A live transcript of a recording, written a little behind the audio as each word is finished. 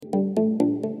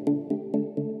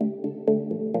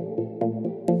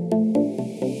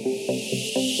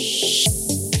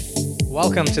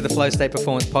Welcome to the Flow State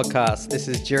Performance Podcast. This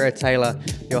is Jiro Taylor,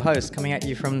 your host, coming at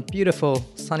you from beautiful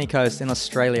sunny coast in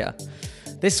Australia.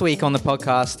 This week on the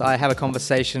podcast, I have a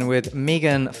conversation with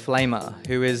Megan Flamer,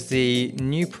 who is the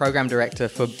new program director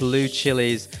for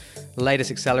BlueChilli's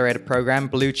latest accelerator program.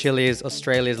 BlueChilli is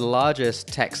Australia's largest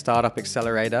tech startup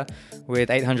accelerator with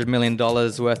 $800 million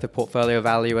worth of portfolio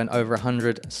value and over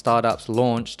 100 startups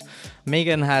launched.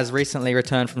 Megan has recently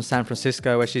returned from San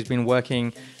Francisco, where she's been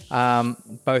working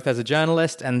both as a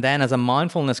journalist and then as a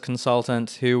mindfulness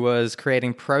consultant who was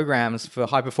creating programs for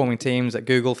high-performing teams at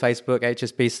Google, Facebook,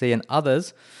 HSBC, and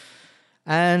others.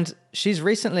 And she's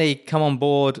recently come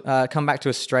back to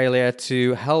Australia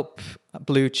to help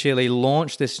BlueChilli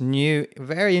launch this new,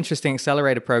 very interesting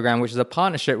accelerator program, which is a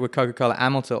partnership with Coca-Cola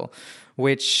Amatil,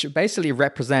 which basically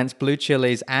represents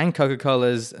BlueChilli's and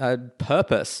Coca-Cola's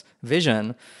purpose,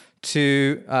 vision,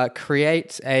 to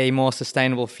create a more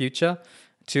sustainable future,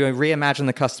 to reimagine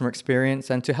the customer experience,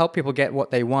 and to help people get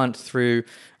what they want through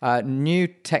new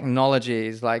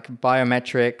technologies like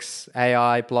biometrics,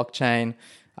 AI, blockchain,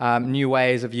 new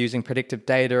ways of using predictive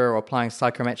data or applying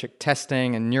psychometric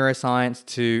testing and neuroscience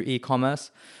to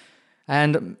e-commerce.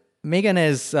 And Megan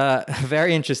is a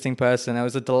very interesting person. It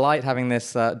was a delight having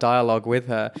this dialogue with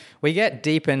her. We get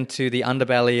deep into the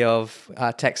underbelly of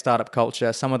tech startup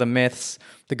culture, some of the myths,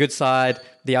 the good side,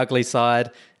 the ugly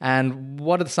side, and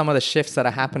what are some of the shifts that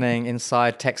are happening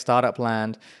inside tech startup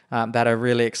land that are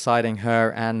really exciting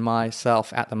her and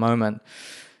myself at the moment.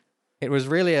 It was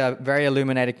really a very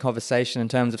illuminating conversation in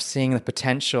terms of seeing the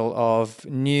potential of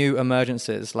new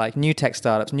emergences, like new tech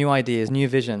startups, new ideas, new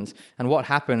visions, and what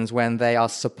happens when they are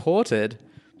supported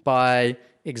by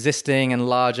existing and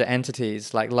larger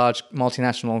entities, like large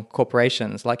multinational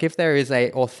corporations. Like if there is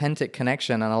an authentic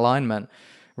connection and alignment,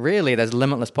 really there's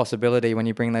limitless possibility when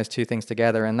you bring those two things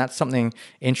together. And that's something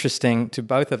interesting to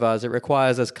both of us. It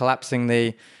requires us collapsing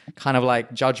the kind of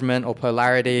like judgment or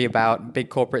polarity about big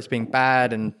corporates being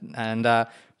bad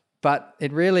but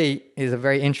it really is a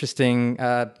very interesting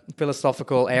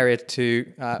philosophical area to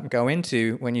go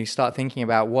into when you start thinking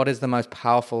about what is the most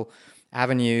powerful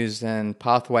avenues and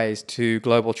pathways to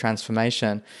global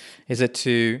transformation. Is it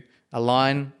to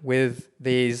align with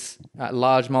these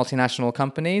large multinational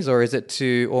companies, or is it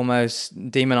to almost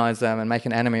demonize them and make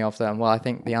an enemy of them? Well, I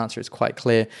think the answer is quite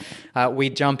clear. We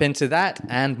jump into that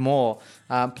and more.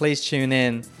 Please tune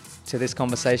in to this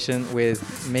conversation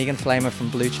with Megan Flamer from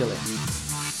BlueChilli.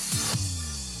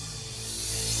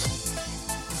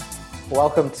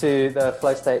 Welcome to the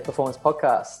Flow State Performance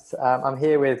Podcast. I'm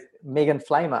here with Megan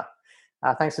Flamer.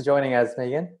 Thanks for joining us,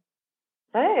 Megan.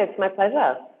 Hey, it's my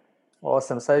pleasure.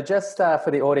 Awesome. So just for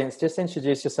the audience, just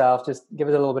introduce yourself, just give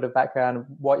us a little bit of background,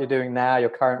 what you're doing now, your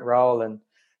current role, and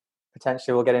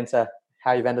potentially we'll get into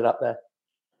how you've ended up there.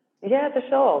 Yeah, for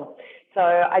sure. So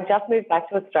I just moved back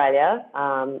to Australia,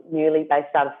 newly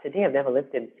based out of Sydney. I've never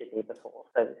lived in Sydney before,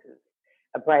 so this is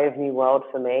a brave new world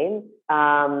for me.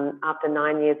 After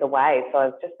 9 years away, so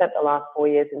I've just spent the last 4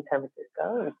 years in San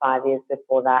Francisco and 5 years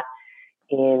before that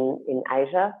in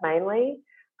Asia mainly.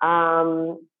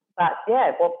 But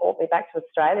yeah, what brought me back to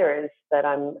Australia is that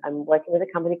I'm working with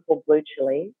a company called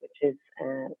BlueChilli, which is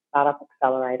a startup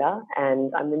accelerator,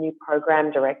 and I'm the new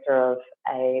program director of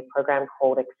a program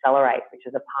called Accelerate, which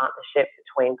is a partnership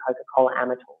between Coca-Cola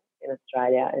Amatil in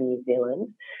Australia and New Zealand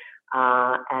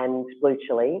and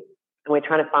BlueChilli. And we're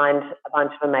trying to find a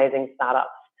bunch of amazing startups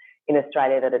in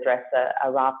Australia that address a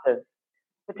raft of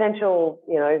potential,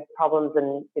 problems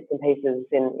and bits and pieces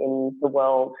in the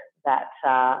world that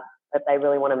they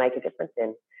really want to make a difference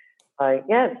in. So,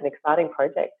 yeah, it's an exciting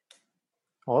project.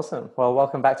 Awesome. Well,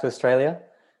 welcome back to Australia.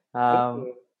 Thank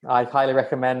you. I highly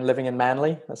recommend living in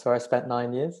Manly. That's where I spent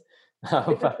 9 years. This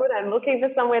is good. I'm looking for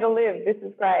somewhere to live. This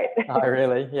is great. Oh,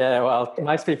 really? Yeah, well,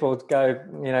 most people go,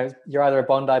 you're either a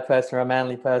Bondi person or a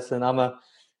Manly person. I'm a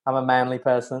Manly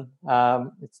person,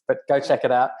 but go check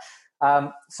it out.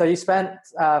 So you spent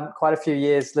quite a few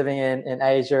years living in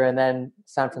Asia and then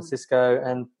San Francisco,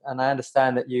 and I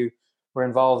understand that you were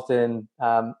involved in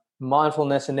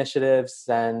mindfulness initiatives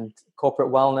and corporate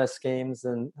wellness schemes.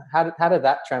 And how did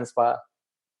that transpire?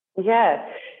 Yeah,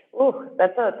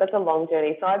 that's a long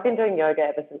journey. So I've been doing yoga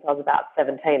ever since I was about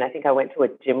 17. I think I went to a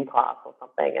gym class or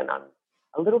something, and I'm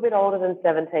a little bit older than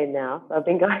 17 now, so I've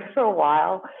been going for a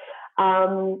while.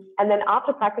 And then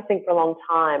after practicing for a long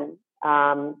time,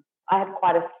 I had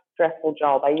quite a stressful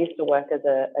job. I used to work as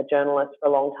a journalist for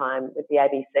a long time with the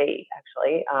ABC,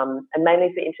 actually, and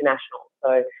mainly for international.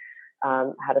 So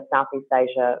I had a Southeast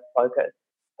Asia focus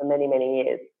for many, many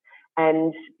years.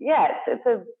 And yeah,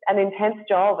 it's an intense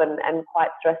job and quite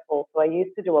stressful. So I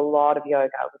used to do a lot of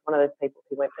yoga. I was one of those people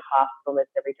who went to classes almost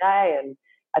every day and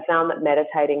I found that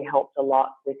meditating helped a lot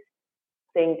with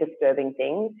seeing disturbing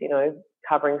things,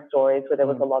 covering stories where there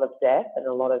was a lot of death and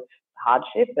a lot of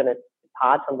hardship, and it's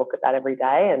hard to look at that every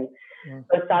day. And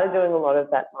so I started doing a lot of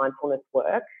that mindfulness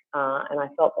work, and I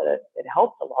felt that it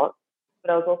helped a lot.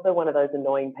 But I was also one of those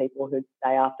annoying people who'd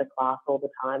stay after class all the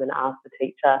time and ask the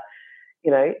teacher,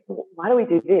 why do we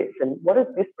do this? And what does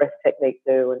this breath technique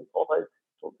do? And all those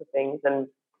sorts of things. And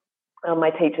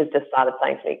my teachers just started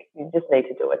saying to me, you just need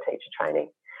to do a teacher training.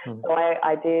 So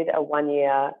I did a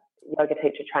 1-year yoga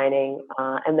teacher training,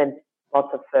 and then lots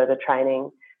of further training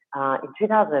in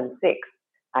 2006,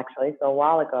 actually, so a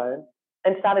while ago,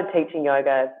 and started teaching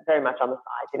yoga very much on the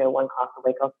side, 1 class a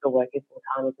week. I was still working full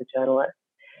time as a journalist.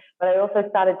 But I also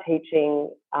started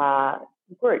teaching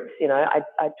groups.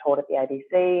 I taught at the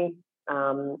ABC.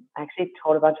 I actually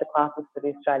taught a bunch of classes for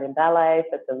the Australian Ballet,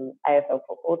 for some AFL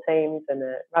football teams and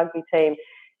a rugby team.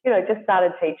 Just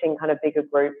started teaching kind of bigger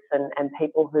groups and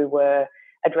people who were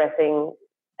addressing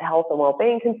health and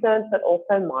wellbeing concerns, but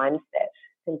also mindset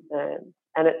concerns.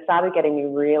 And it started getting me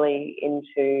really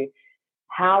into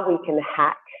how we can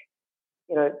hack,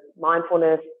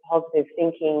 mindfulness, positive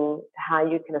thinking, how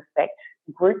you can affect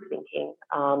group thinking,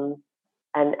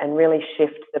 and really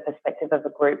shift the perspective of a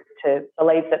group to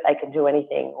believe that they can do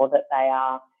anything, or that they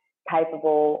are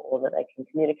capable, or that they can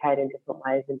communicate in different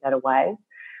ways, in better ways.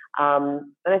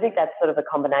 And I think that's sort of a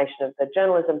combination of the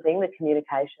journalism thing, the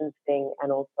communications thing,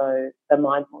 and also the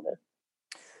mindfulness.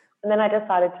 And then I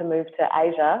decided to move to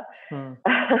Asia. And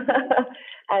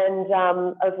I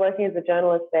was working as a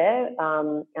journalist there,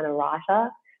 and a writer,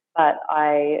 but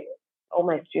all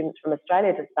my students from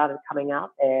Australia just started coming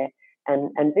out there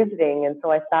and visiting. And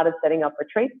so I started setting up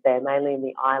retreats there, mainly in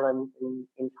the islands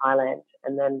in Thailand.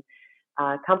 And then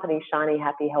company Shiny,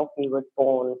 Happy, Healthy was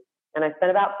born. And I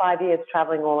spent about 5 years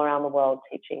traveling all around the world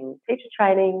teaching teacher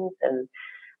trainings and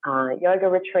yoga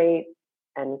retreats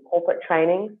and corporate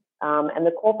trainings. And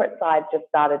the corporate side just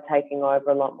started taking over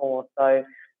a lot more. So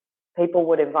people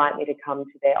would invite me to come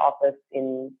to their office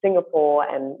in Singapore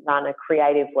and run a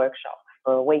creative workshop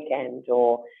for a weekend,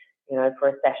 or, for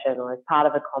a session, or as part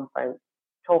of a conference,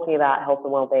 talking about health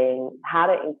and wellbeing, how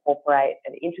to incorporate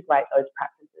and integrate those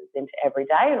practices into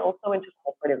everyday and also into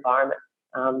corporate environments,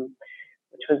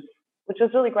 which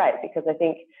was really great, because I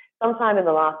think sometime in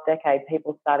the last decade,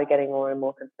 people started getting more and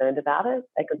more concerned about it.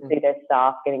 They could see their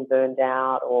staff getting burned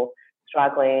out or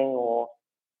struggling, or,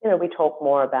 we talk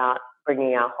more about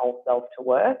bringing our whole self to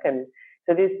work. And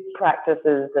so these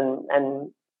practices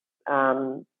and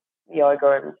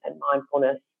yoga and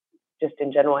mindfulness just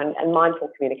in general, and mindful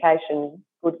communication,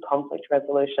 good conflict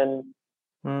resolution,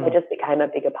 they just became a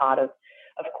bigger part of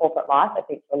corporate life, I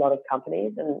think, for a lot of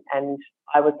companies. And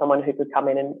I was someone who could come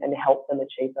in and help them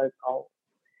achieve those goals.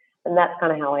 And that's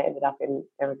kind of how I ended up in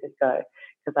San Francisco,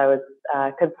 because I was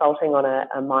consulting on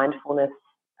a mindfulness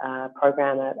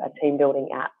program, a team building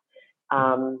app,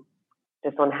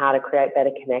 just on how to create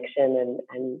better connection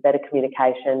and better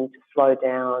communication, to slow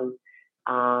down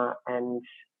and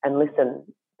listen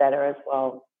better as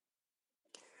well.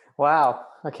 Wow.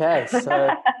 Okay. So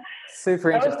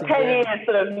super interesting. That was 10 years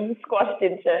sort of squashed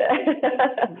into.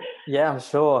 Yeah, I'm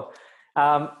sure.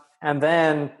 And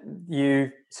then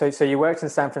you worked in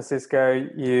San Francisco.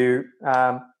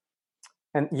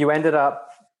 And you ended up.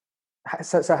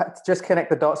 So just connect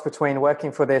the dots between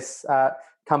working for this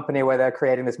company where they're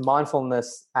creating this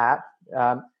mindfulness app,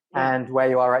 and where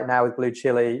you are right now with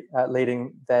BlueChilli,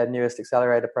 leading their newest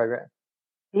accelerator program.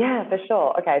 Yeah, for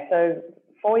sure. Okay, so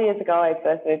 4 years ago, I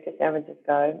first moved to San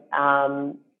Francisco.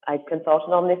 I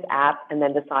consulted on this app and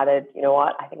then decided, you know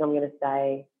what, I think I'm going to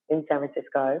stay in San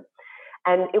Francisco.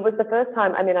 And it was the first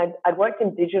time, I'd worked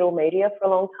in digital media for a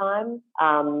long time.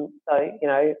 So,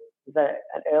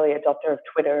 an early adopter of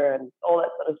Twitter and all that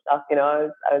sort of stuff, I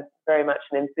was very much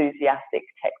an enthusiastic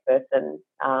tech person,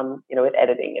 with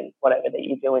editing and whatever that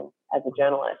you do as a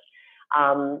journalist.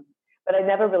 But I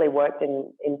never really worked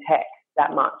in tech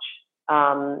that much.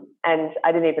 And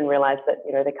I didn't even realize that,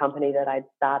 the company that I'd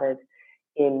started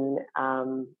in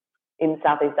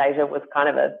Southeast Asia was kind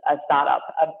of a startup,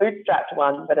 a bootstrapped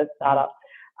one, but a startup.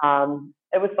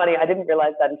 It was funny. I didn't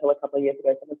realize that until a couple of years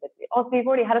ago. Someone said to me, "Oh, so you've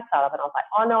already had a startup?" And I was like,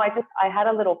 "Oh no, I had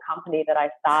a little company that I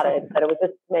started, but it was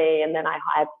just me, and then I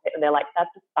hired it." And they're like, "That's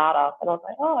a startup." And I was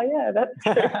like, "Oh yeah, that's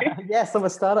true." Yes, I'm a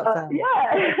startup fan.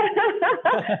 Yeah.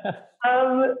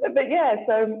 But yeah,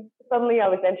 so suddenly I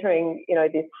was entering,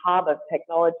 this hub of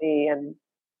technology, and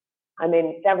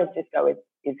San Francisco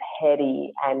is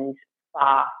heady and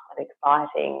fast and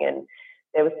exciting, and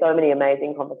there were so many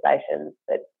amazing conversations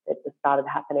that just started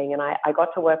happening. And I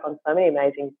got to work on so many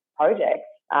amazing projects,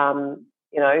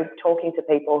 talking to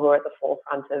people who are at the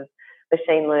forefront of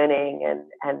machine learning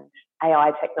and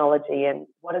AI technology, and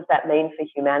what does that mean for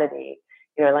humanity?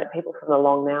 Like people from the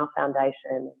Long Now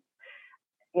Foundation,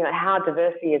 how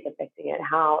diversity is affecting it,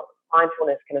 how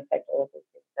mindfulness can affect all of these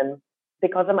things. And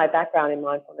because of my background in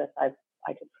mindfulness, I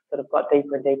just sort of got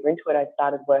deeper and deeper into it. I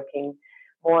started working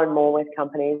more and more with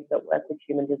companies that work with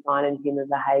human design and human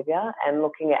behavior, and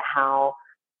looking at how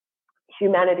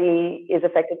humanity is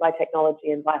affected by technology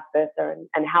and vice versa,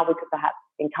 and how we could perhaps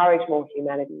encourage more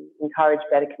humanity, encourage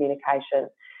better communication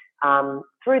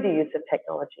through the use of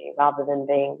technology, rather than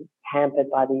being hampered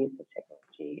by the use of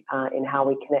technology in how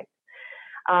we connect.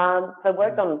 So I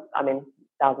worked on,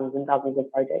 dozens and dozens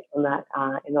of projects on that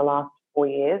in the last 4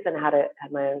 years, and had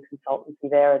my own consultancy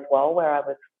there as well, where I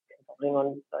was consulting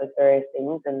on those various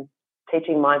things and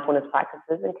teaching mindfulness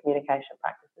practices and communication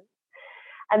practices.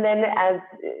 And then, as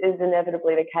is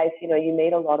inevitably the case, you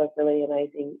meet a lot of really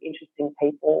amazing, interesting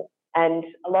people. And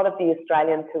a lot of the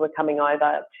Australians who were coming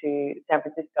over to San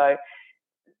Francisco,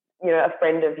 a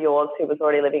friend of yours who was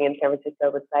already living in San Francisco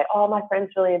would say, "Oh, my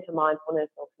friend's really into mindfulness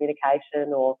or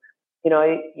communication," or,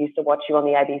 used to watch you on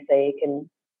the ABC.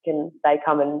 Can they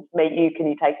come and meet you? Can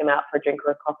you take them out for a drink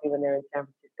or a coffee when they're in San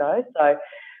Francisco? So,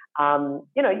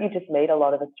 you just meet a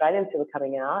lot of Australians who are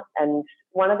coming out. And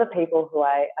one of the people who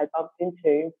I bumped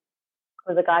into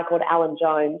was a guy called Alan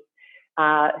Jones,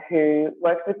 who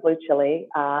works with BlueChilli,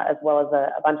 as well as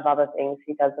a bunch of other things.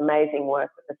 He does amazing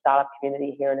work with the startup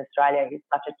community here in Australia. He's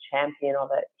such a champion of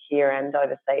it here and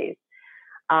overseas.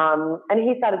 And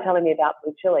he started telling me about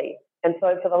BlueChilli. And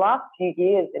so for the last few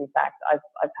years, in fact,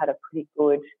 I've had a pretty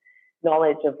good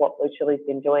knowledge of what BlueChilli's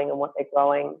been doing and what they're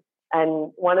growing.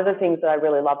 And one of the things that I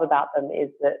really love about them is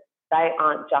that they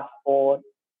aren't just for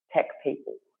tech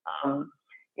people.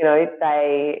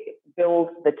 They build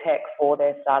the tech for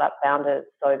their startup founders,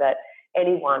 so that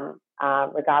anyone,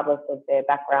 regardless of their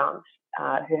background,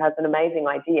 who has an amazing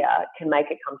idea, can make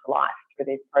it come to life through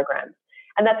these programs.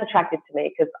 And that's attractive to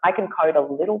me, because I can code a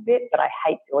little bit, but I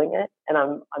hate doing it, and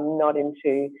I'm not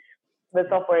into the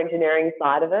software engineering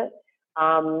side of it.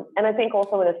 And I think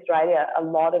also in Australia, a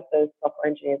lot of those software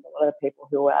engineers, a lot of the people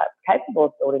who are capable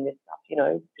of building this stuff,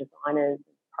 designers,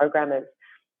 programmers,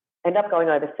 end up going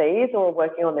overseas or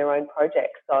working on their own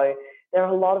projects. So there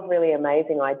are a lot of really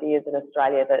amazing ideas in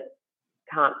Australia that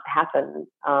can't happen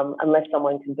unless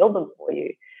someone can build them for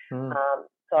you.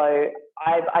 So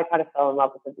I kind of fell in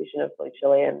love with the vision of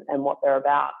BlueChilli and what they're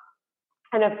about,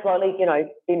 and have slowly,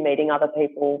 been meeting other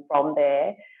people from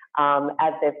there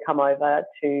as they've come over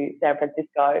to San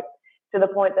Francisco, to the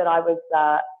point that I was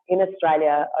in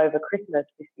Australia over Christmas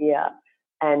this year,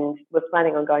 and was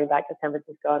planning on going back to San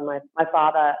Francisco. And my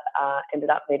father ended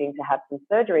up needing to have some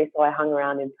surgery, so I hung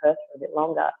around in Perth for a bit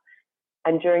longer.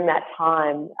 And during that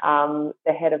time,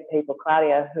 the head of people,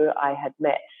 Claudia, who I had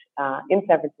met in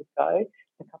San Francisco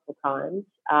a couple of times,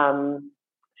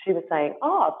 she was saying,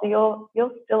 "Oh, so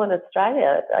you're still in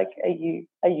Australia? Like, are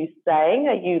you staying?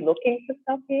 Are you looking for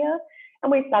stuff here?"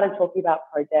 And we started talking about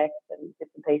projects and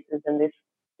bits and pieces. And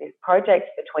this project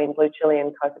between BlueChilli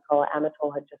and Coca-Cola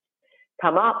Amatil had just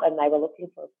come up, and they were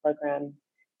looking for a program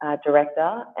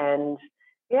director. And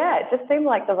yeah, it just seemed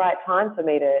like the right time for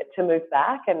me to move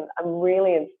back. And I'm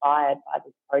really inspired by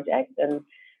this project. And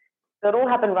so it all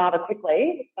happened rather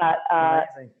quickly, but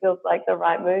feels like the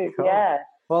right move. Cool. Yeah.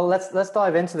 Well, let's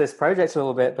dive into this project a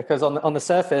little bit, because on the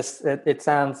surface it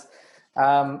sounds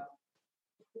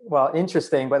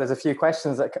interesting, but there's a few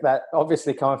questions that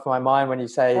obviously come up in my mind when you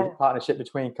say partnership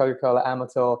between Coca-Cola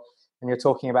Amatil, and you're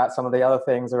talking about some of the other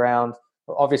things around.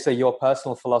 Obviously, your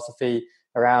personal philosophy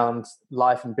around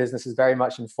life and business is very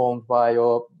much informed by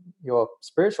your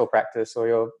spiritual practice or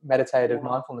your meditative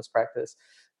mindfulness practice.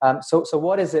 So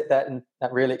what is it that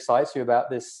really excites you about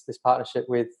this partnership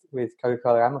with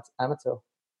Coca-Cola Amatil?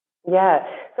 Yeah.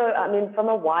 So, from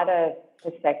a wider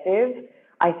perspective,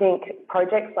 I think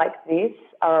projects like this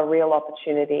are a real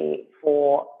opportunity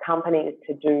for companies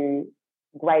to do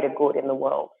greater good in the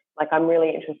world. Like, I'm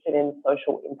really interested in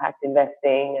social impact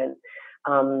investing and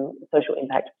social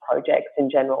impact projects in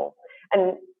general.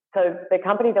 And so the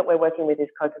company that we're working with is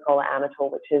Coca-Cola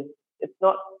Amatil, which is, it's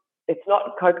not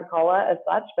Coca-Cola as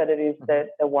such, but it is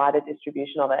the wider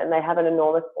distribution of it. And they have an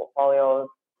enormous portfolio of,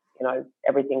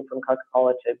 everything from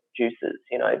Coca-Cola to juices.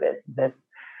 There's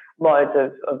loads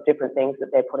of different things that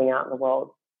they're putting out in the world.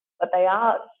 But they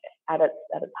are, at its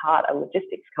heart, a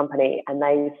logistics company, and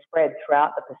they spread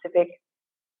throughout the Pacific,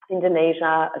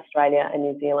 Indonesia, Australia, and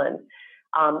New Zealand.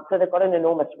 So they've got an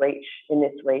enormous reach in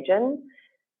this region,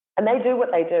 and they do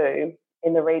what they do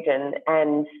in the region,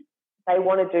 and they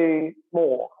want to do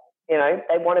more.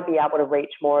 They want to be able to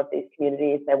reach more of these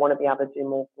communities. They want to be able to do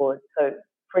more good. So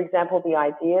for example, the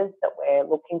ideas that we're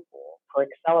looking for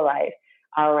Accelerate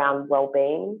are around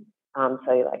well-being,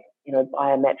 so like,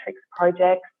 biometrics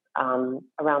projects,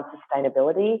 around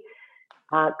sustainability.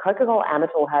 Coca-Cola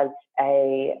Amatil has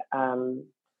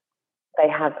they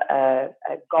have a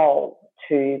goal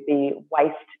to be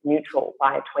waste neutral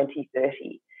by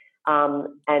 2030.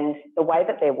 And the way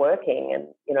that they're working and,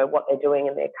 what they're doing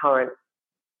in their current,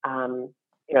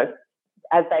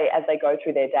 as they go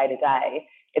through their day-to-day,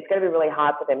 it's going to be really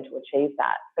hard for them to achieve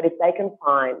that. But if they can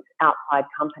find outside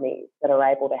companies that are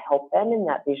able to help them in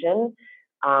that vision,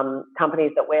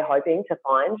 companies that we're hoping to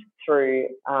find through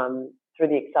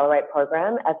the Accelerate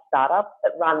program as startups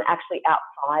that run actually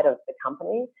outside of the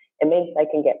company, it means they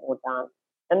can get more done.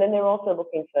 And then they're also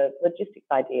looking for logistics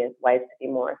ideas, ways to be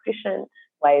more efficient,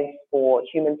 ways for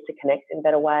humans to connect in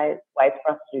better ways, ways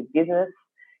for us to do business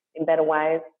in better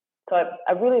ways. So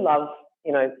I really love,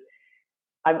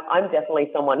 I'm definitely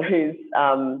someone who's,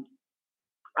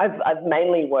 I've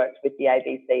mainly worked with the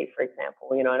ABC, for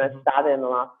example, and I've started in the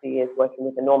last few years working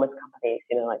with enormous companies,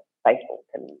 like Facebook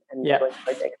and doing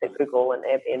projects at Google and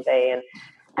Airbnb.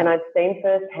 And I've seen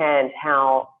firsthand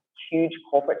how huge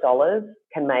corporate dollars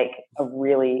can make a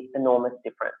really enormous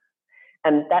difference.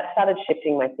 And that started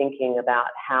shifting my thinking about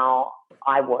how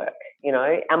I work.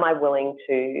 Am I willing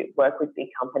to work with big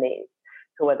companies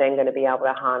who are then going to be able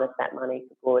to harness that money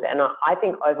for good? And I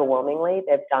think overwhelmingly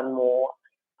they've done more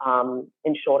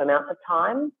in short amounts of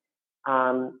time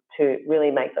to really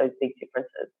make those big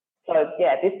differences. So,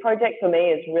 this project for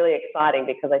me is really exciting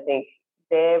because I think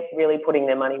they're really putting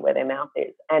their money where their mouth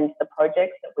is. And the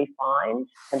projects that we find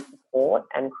and support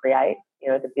and create,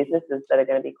 the businesses that are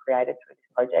going to be created through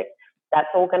this project, that's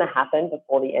all going to happen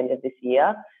before the end of this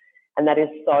year. And that is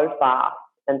so fast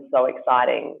and so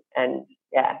exciting. And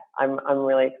I'm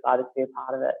really excited to be a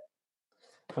part of it.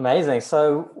 Amazing.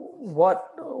 So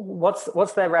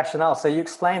what's their rationale? So you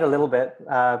explained a little bit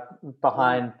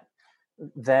behind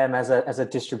them as a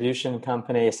distribution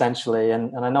company, essentially.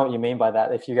 And I know what you mean by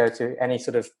that. If you go to any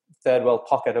sort of third world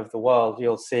pocket of the world,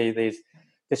 you'll see these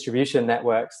distribution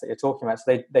networks that you're talking about.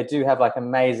 So they do have like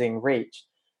amazing reach.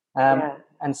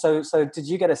 And so did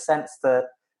you get a sense that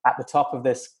at the top of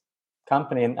this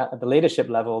company and at the leadership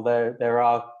level, there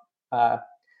are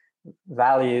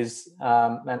values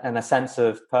and a sense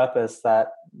of purpose that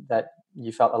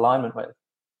you felt alignment with?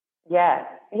 Yeah.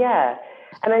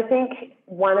 And I think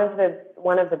one of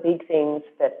the big things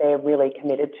that they're really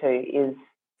committed to is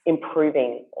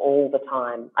improving all the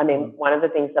time. I mean, one of the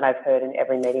things that I've heard in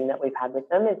every meeting that we've had with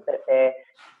them is that they're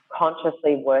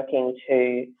consciously working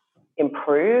to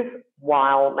improve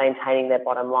while maintaining their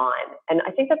bottom line. And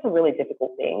I think that's a really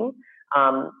difficult thing.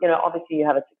 Obviously you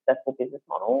have a successful business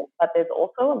model, but there's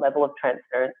also a level of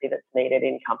transparency that's needed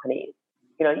in companies.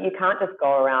 You can't just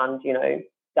go around,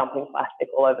 dumping plastic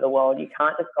all over the world. You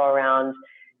can't just go around,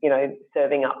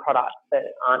 serving up products that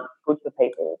aren't good for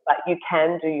people, but you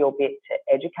can do your bit to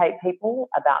educate people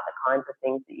about the kinds of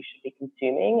things that you should be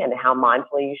consuming and how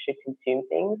mindfully you should consume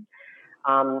things,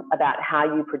 about how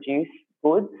you produce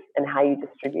goods and how you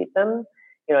distribute them.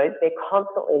 They're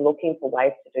constantly looking for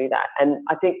ways to do that. And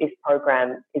I think this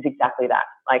program is exactly that.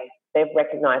 Like, they've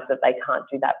recognized that they can't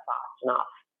do that fast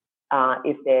enough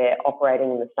if they're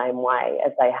operating in the same way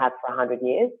as they have for 100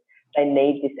 years. They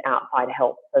need this outside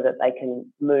help so that they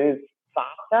can move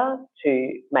faster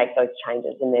to make those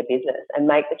changes in their business and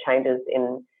make the changes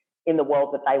in the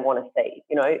world that they want to see.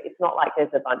 It's not like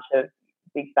there's a bunch of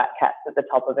big fat cats at the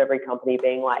top of every company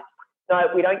being like, no,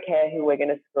 we don't care who we're going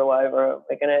to screw over.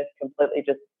 We're going to completely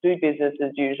just do business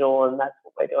as usual, and that's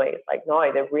what we're doing. It's like,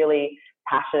 no, they're really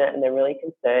passionate and they're really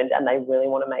concerned and they really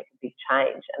want to make a big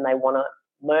change and they want to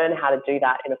learn how to do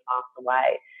that in a faster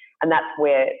way. And that's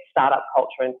where startup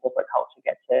culture and corporate culture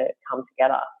get to come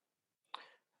together.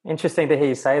 Interesting to hear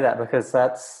you say that, because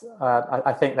that's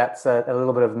I think that's a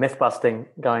little bit of myth busting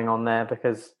going on there,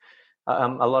 because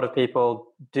a lot of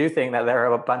people do think that there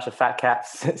are a bunch of fat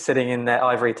cats sitting in their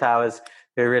ivory towers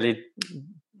who really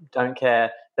don't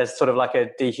care. There's sort of like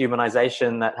a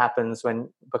dehumanization that happens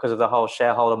because of the whole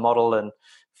shareholder model and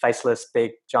faceless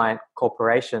big giant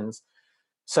corporations.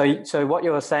 So what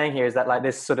you're saying here is that like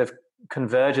this sort of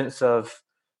convergence of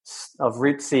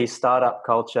rootsy startup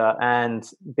culture and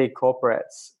big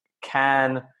corporates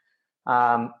can,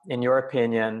 in your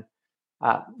opinion,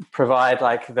 provide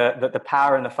like the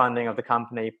power and the funding of the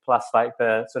company, plus like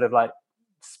the sort of like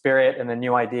spirit and the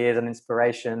new ideas and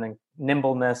inspiration and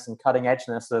nimbleness and cutting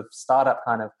edgeness of startup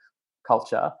kind of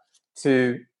culture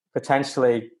to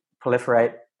potentially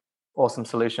proliferate awesome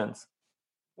solutions.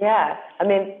 Yeah, I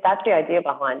mean, that's the idea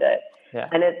behind it. Yeah.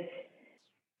 And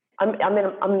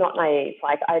I'm not naive.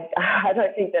 Like, I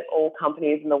don't think that all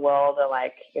companies in the world are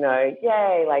like,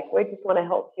 yay, like we just want to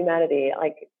help humanity.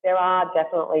 Like, there are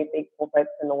definitely big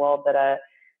corporates in the world that are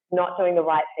not doing the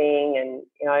right thing. And,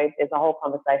 there's a whole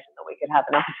conversation that we could have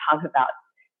another time about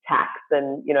tax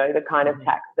and, the kind of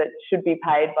tax that should be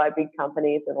paid by big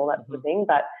companies and all that sort of thing.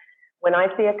 But when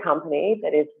I see a company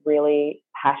that is really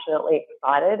passionately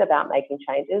excited about making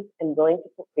changes and willing to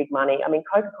put big money, I mean,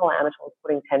 Coca-Cola Amatil is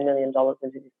putting $10 million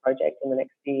into this project in the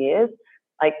next few years.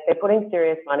 Like, they're putting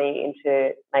serious money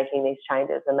into making these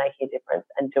changes and making a difference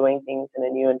and doing things in a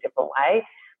new and different way.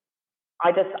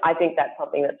 I think that's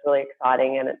something that's really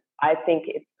exciting, and I think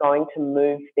it's going to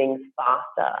move things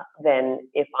faster than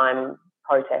if I'm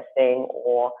protesting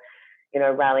or,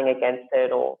 railing against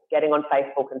it or getting on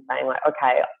Facebook and saying like,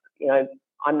 okay,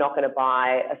 I'm not going to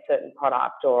buy a certain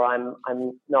product, or I'm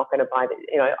not going to buy this.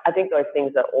 I think those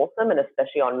things are awesome, and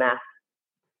especially on mass.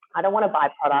 I don't want to buy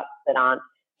products that aren't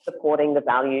supporting the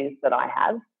values that I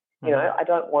have. I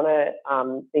don't want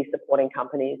to be supporting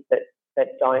companies that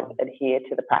don't adhere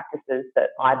to the practices that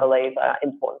I believe are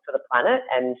important for the planet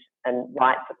and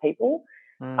right for people.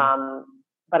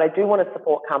 But I do want to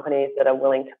support companies that are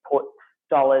willing to put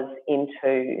dollars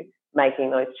into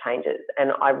making those changes.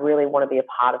 And I really want to be a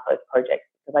part of those projects,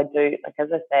 because I do, like, as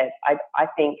I said, I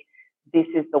think this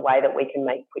is the way that we can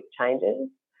make quick changes.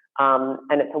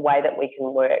 And it's a way that we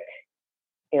can work,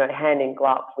 hand in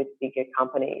glove with bigger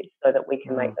companies so that we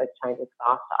can make those changes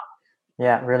faster.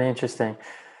 Yeah, really interesting.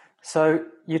 So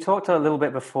you talked a little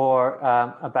bit before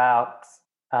about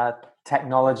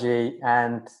technology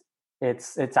and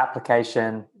its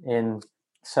application in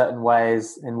certain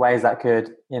ways, in ways that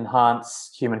could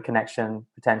enhance human connection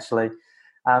potentially.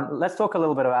 Let's talk a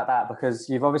little bit about that, because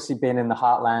you've obviously been in the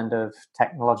heartland of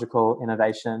technological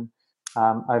innovation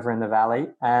over in the Valley,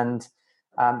 and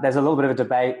there's a little bit of a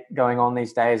debate going on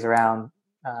these days around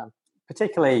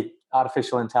particularly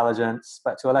artificial intelligence,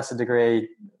 but to a lesser degree,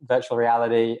 virtual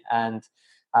reality, and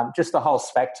just the whole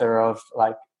spectre of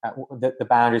like the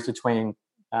boundaries between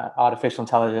artificial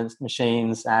intelligence,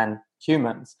 machines, and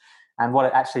humans, and what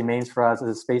it actually means for us as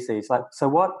a species. Like, so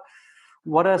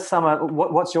what are some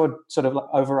what's your sort of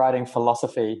overriding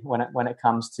philosophy when it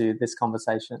comes to this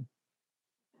conversation?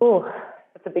 Oh,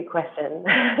 that's a big question.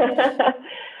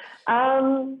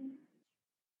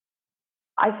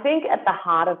 I think at the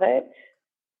heart of it,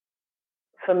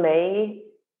 for me,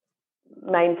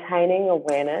 maintaining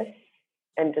awareness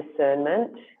and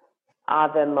discernment are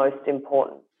the most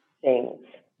important things.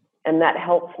 And that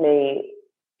helps me,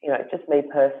 just me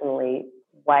personally,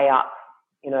 weigh up,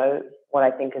 what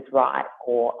I think is right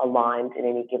or aligned in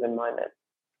any given moment.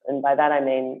 And by that I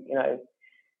mean,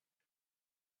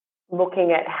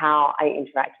 looking at how I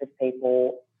interact with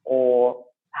people, or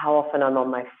how often I'm on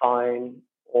my phone,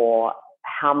 or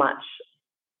how much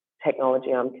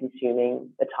technology I'm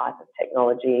consuming, the type of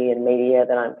technology and media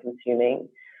that I'm consuming,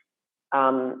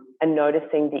 and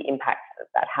noticing the impact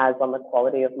that has on the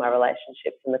quality of my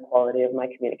relationships and the quality of my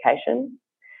communication.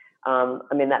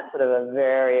 That's sort of a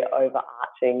very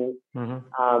overarching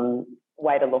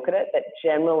way to look at it, but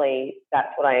generally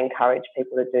that's what I encourage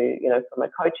people to do, from a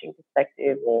coaching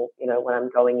perspective, or, when I'm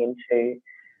going into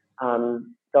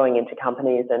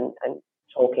companies and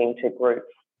talking to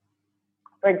groups.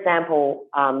 For example,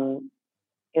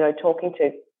 talking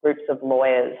to groups of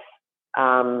lawyers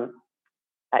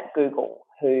at Google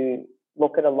who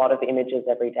look at a lot of images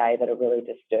every day that are really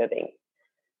disturbing.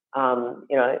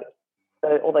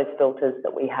 So all those filters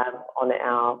that we have on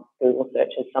our Google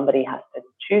searches, somebody has to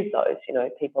choose those.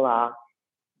 People are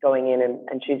going in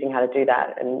and choosing how to do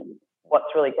that. And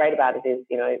what's really great about it is,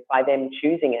 by them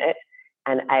choosing it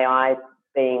and AI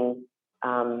being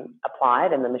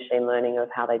applied, and the machine learning of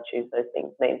how they choose those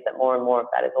things means that more and more of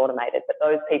that is automated. But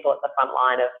those people at the front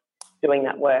line of doing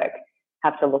that work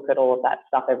have to look at all of that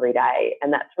stuff every day.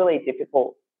 And that's really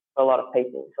difficult for a lot of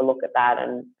people to look at that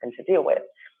and to deal with.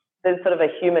 There's sort of a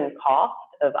human cost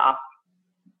of us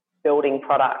building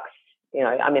products.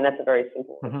 That's a very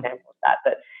simple example of that.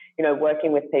 But,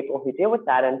 working with people who deal with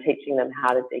that and teaching them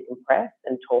how to decompress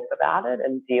and talk about it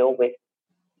and deal with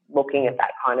looking at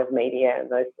that kind of media and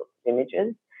those sorts of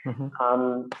images.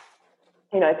 So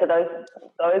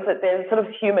those there's sort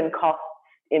of human costs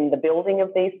in the building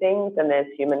of these things, and there's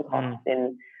human costs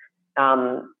in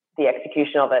the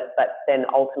execution of it. But then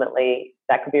ultimately,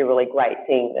 that could be a really great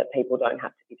thing, that people don't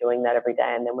have to be doing that every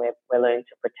day, and then we're learning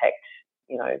to protect,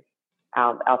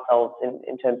 ourselves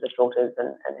in terms of filters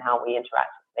and how we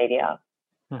interact with media.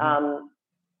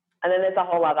 And then there's a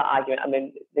whole other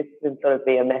argument. This would sort of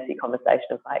be a messy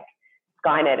conversation of like,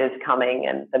 Skynet is coming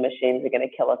and the machines are going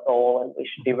to kill us all, and we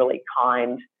should be really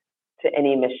kind to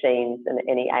any machines and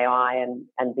any AI,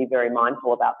 and be very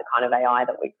mindful about the kind of AI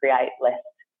that we create, lest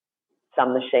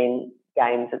some machine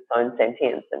gains its own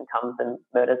sentience and comes and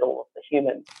murders all of the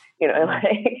humans.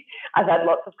 Like I've had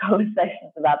lots of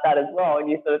conversations about that as well, and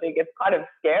you sort of think it's kind of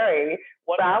scary.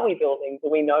 What are we building? Do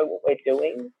we know what we're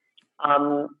doing?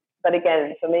 But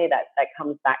again, for me, that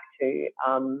comes back to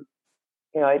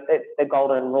the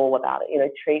golden rule about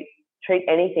it. Treat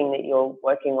anything that you're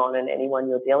working on and anyone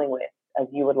you're dealing with as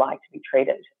you would like to be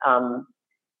treated.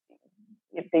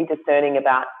 Be discerning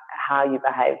about how you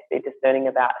behave, be discerning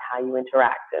about how you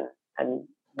interact and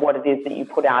what it is that you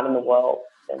put out in the world,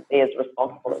 and be as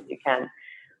responsible as you can.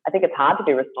 I think it's hard to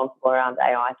be responsible around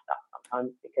AI stuff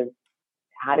sometimes, because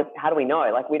how do we know?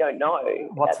 Like, we don't know.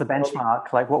 What's the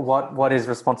benchmark? Like what is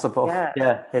responsible?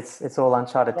 Yeah, it's all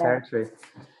uncharted territory.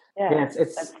 Yeah,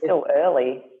 it's still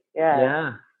early.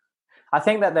 Yeah. I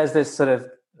think that there's this sort of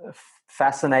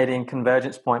fascinating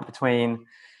convergence point between,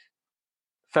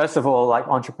 first of all, like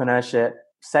entrepreneurship,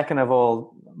 second of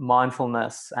all,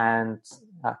 mindfulness and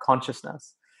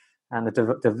consciousness, and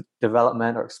the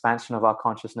development or expansion of our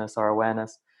consciousness, our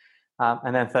awareness.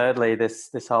 And then thirdly,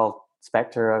 this whole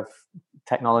specter of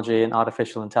technology and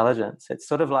artificial intelligence. It's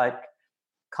sort of like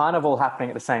kind of all happening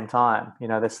at the same time.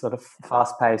 This sort of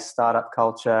fast-paced startup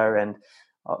culture and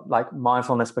like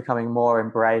mindfulness becoming more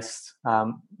embraced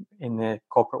in the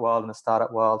corporate world and the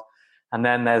startup world. And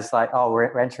then there's like,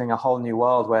 we're entering a whole new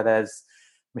world where there's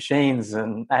machines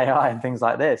and AI and things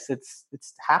like this. It's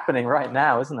happening right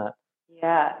now, isn't it?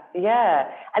 Yeah.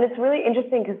 And it's really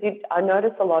interesting because I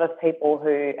notice a lot of people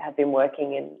who have been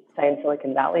working in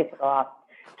Silicon Valley for the last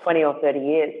 20 or 30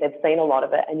 years, they've seen a lot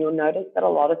of it, and you'll notice that a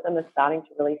lot of them are starting to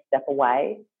really step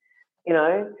away.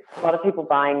 A lot of people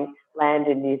buying land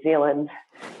in New Zealand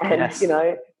and,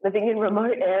 living in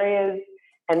remote areas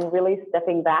and really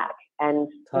stepping back and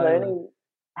learning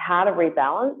how to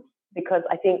rebalance, because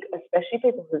I think especially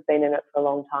people who've been in it for a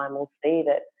long time will see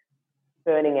that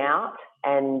burning out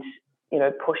and,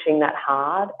 pushing that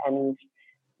hard and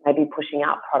maybe pushing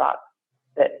out products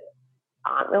that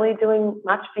aren't really doing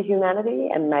much for humanity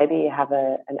and maybe have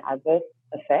an adverse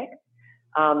effect.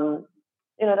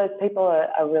 Those people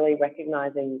are really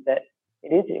recognizing that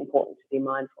it is important to be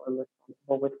mindful and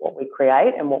responsible with what we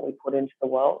create and what we put into the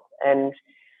world. And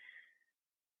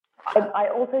I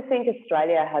also think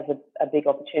Australia has a big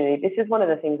opportunity. This is one of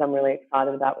the things I'm really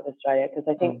excited about with Australia, because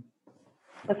I think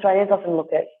Australians often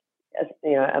look at,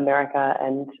 America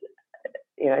and,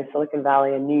 Silicon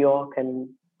Valley and New York and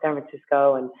San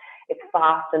Francisco, and it's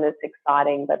fast and it's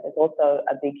exciting, but there's also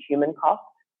a big human cost.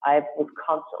 I was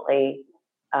constantly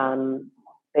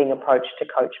being approached to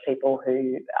coach people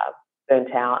who are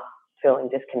burnt out, feeling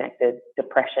disconnected.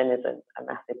 Depression is a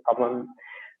massive problem.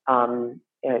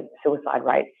 Suicide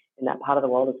rates in that part of the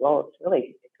world as well.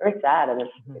 It's very sad, and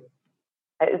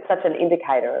it's such an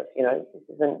indicator of,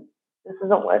 this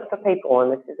isn't work for people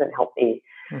and this isn't healthy.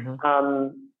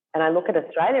 And I look at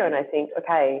Australia and I think,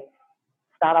 okay,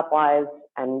 startup-wise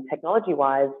and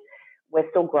technology-wise, we're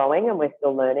still growing and we're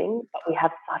still learning, but we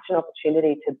have such an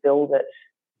opportunity to build it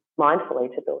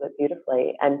mindfully, to build it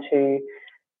beautifully, and to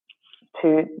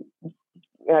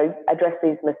address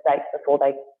these mistakes before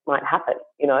they might happen.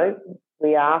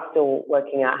 We are still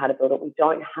working out how to build it. We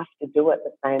don't have to do it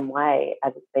the same way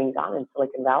as it's being done in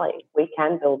Silicon Valley. We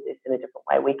can build this in a different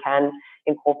way. We can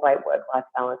incorporate work-life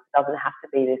balance. It doesn't have to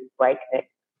be this breakneck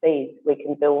speed. We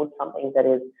can build something that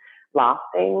is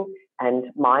lasting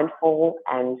and mindful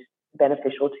and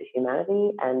beneficial to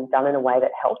humanity, and done in a way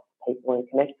that helps people and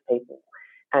connects people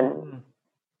and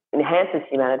enhances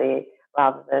humanity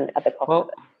rather than at the cost of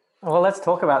it. Well, let's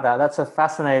talk about that. That's a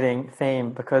fascinating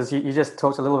theme, because you just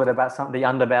talked a little bit about the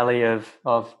underbelly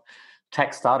of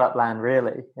tech startup land,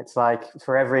 really. It's like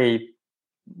for every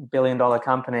billion-dollar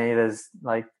company, there's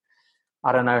like,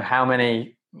 I don't know how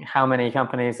many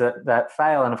companies that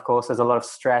fail. And of course, there's a lot of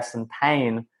stress and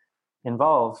pain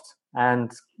involved,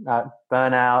 and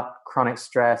burnout, chronic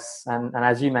stress, and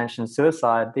as you mentioned,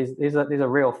 suicide. These are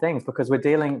real things, because we're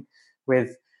dealing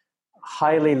with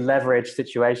highly leveraged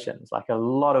situations, like a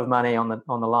lot of money on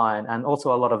the line, and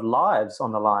also a lot of lives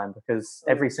on the line, because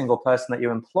every single person that you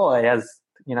employ has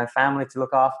family to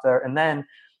look after, and then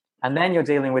you're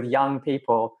dealing with young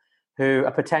people who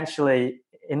are potentially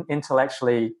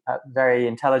intellectually very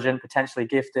intelligent, potentially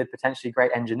gifted, potentially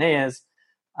great engineers,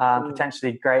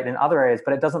 potentially great in other areas,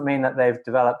 but it doesn't mean that they've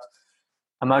developed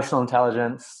emotional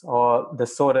intelligence or the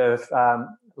sort of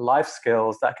life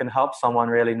skills that can help someone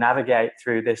really navigate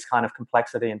through this kind of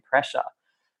complexity and pressure.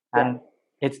 And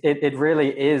it really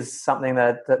is something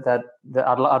that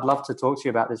I'd love to talk to you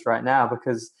about this right now,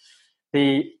 because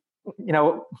the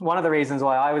one of the reasons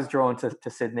why I was drawn to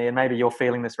Sydney, and maybe you're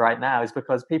feeling this right now, is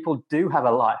because people do have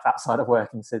a life outside of work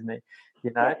in Sydney.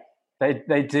 Yeah.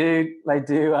 They do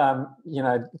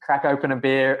crack open a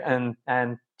beer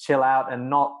and chill out and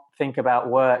not think about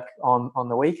work on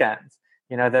the weekends.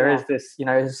 There is this,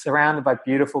 it's surrounded by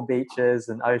beautiful beaches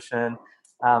and ocean,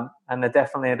 and there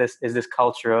definitely is this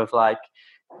culture of like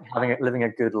living a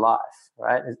good life,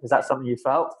 right? Is that something you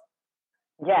felt?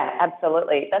 Yeah,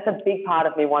 absolutely. That's a big part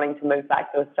of me wanting to move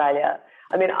back to Australia.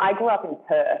 I mean, I grew up in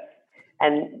Perth,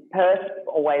 and Perth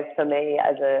always, for me,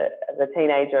 as a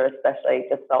teenager especially,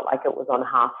 just felt like it was on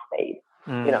half speed.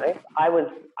 I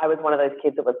was one of those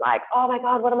kids that was like, oh my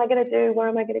God, what am I going to do? Where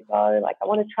am I going to go? Like, I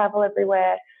want to travel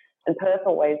everywhere. And Perth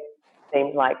always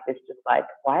seemed like this, just like,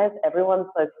 why is everyone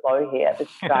so slow here? This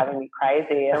is driving me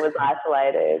crazy. And it was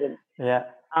isolated. And,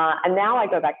 and now I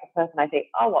go back to Perth and I think,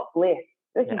 oh, what bliss.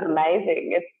 This is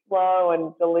amazing. It's slow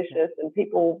and delicious, and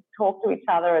people talk to each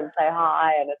other and say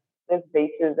hi, and there's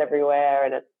beaches everywhere,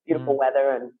 and it's beautiful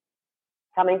weather. And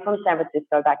coming from San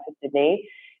Francisco back to Sydney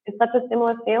is such a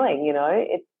similar feeling.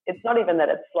 It's not even that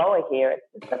it's slower here. It's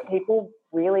just that people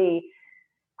really,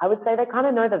 I would say, they kind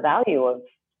of know the value of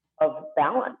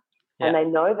balance. And they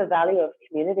know the value of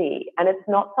community. And it's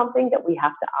not something that we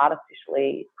have to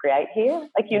artificially create here.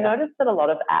 Like, you notice that a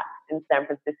lot of apps in San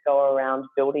Francisco are around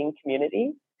building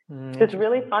community. It's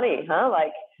really funny, huh?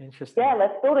 Like,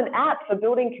 let's build an app for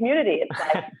building community. It's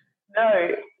like,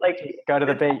 no, like, go to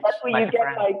the beach. That's where you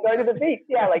get, like, go to the beach.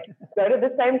 Yeah, like, go to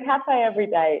the same cafe every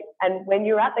day. And when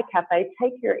you're at the cafe,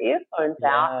 take your earphones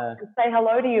out and say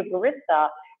hello to your barista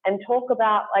and talk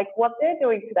about, like, what they're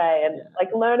doing today and,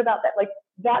 like, learn about that. Like,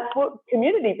 that's what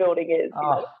community building is.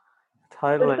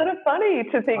 Totally. It's sort of funny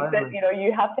to think that,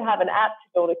 you have to have an app to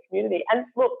build a community. And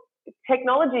look,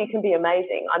 technology can be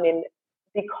amazing. I mean,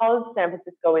 because San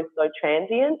Francisco is so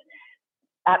transient,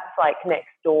 apps like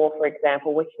Nextdoor, for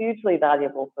example, were hugely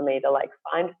valuable for me to, like,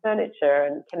 find furniture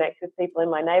and connect with people in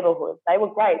my neighborhood. They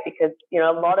were great because, a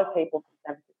lot of people from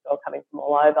San Francisco are coming from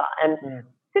all over. And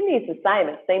Sydney is the same,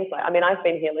 it seems like. I mean, I've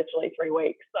been here literally 3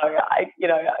 weeks, so I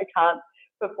can't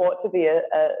purport to be a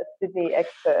Sydney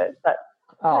expert, but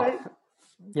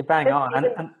you're bang on.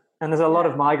 And there's a lot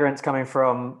of migrants coming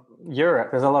from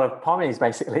Europe. There's a lot of Pommies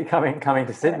basically coming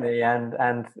to Sydney,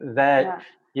 and they're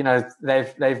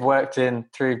they've worked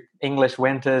through English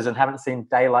winters and haven't seen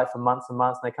daylight for months and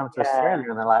months, and they come to Australia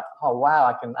and they're like, oh wow,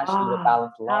 I can actually live a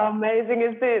balanced life. How amazing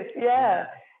is this?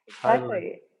 Exactly.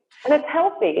 Totally. And it's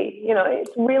healthy,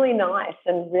 it's really nice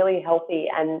and really healthy.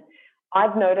 And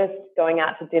I've noticed going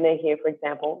out to dinner here, for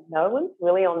example, no one's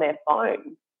really on their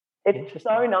phone. It's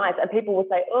so nice. And people will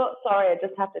say, oh, sorry, I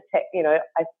just have to check,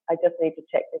 I just need to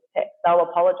check this text. They'll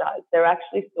apologize. They're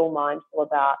actually still mindful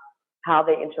about how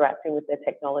they're interacting with their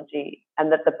technology,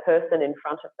 and that the person in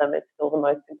front of them is still the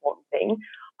most important thing.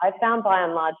 I found by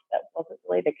and large that wasn't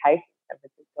really the case in San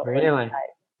Francisco. Really?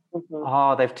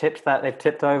 Oh, they've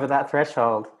tipped over that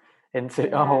threshold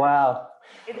into, oh, wow.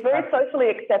 It's very socially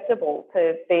acceptable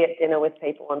to be at dinner with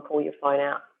people and pull your phone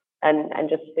out and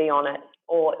just be on it.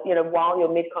 Or, while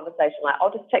you're mid-conversation, like,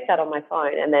 I'll just check that on my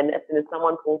phone. And then as soon as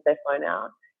someone pulls their phone out,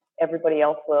 everybody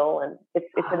else will. And it's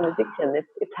an addiction.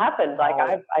 It's happened. Like,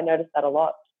 I noticed that a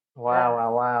lot.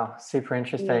 Wow. Super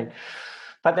interesting.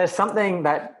 But there's something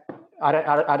that I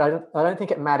don't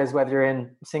think it matters whether you're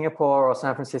in Singapore or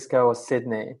San Francisco or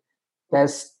Sydney.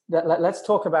 Let's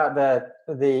talk about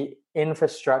the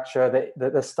infrastructure,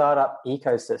 the startup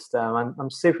ecosystem. I'm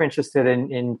super interested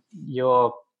in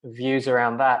your views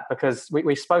around that, because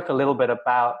we spoke a little bit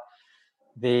about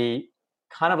the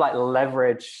kind of like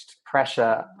leveraged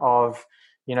pressure of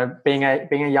being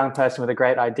a young person with a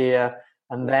great idea,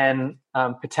 and then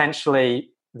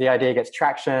potentially the idea gets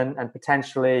traction and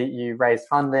potentially you raise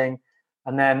funding,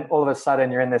 and then all of a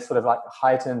sudden you're in this sort of like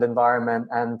heightened environment,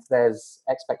 and there's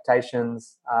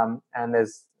expectations and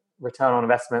there's return on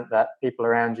investment that people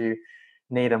around you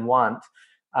need and want.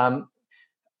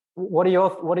 What are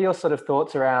your sort of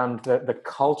thoughts around the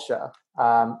culture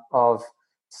of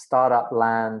startup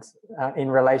land in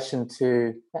relation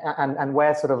to and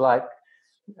where sort of like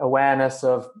awareness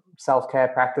of self-care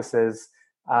practices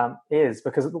is?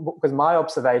 Because my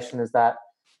observation is that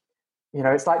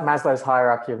it's like Maslow's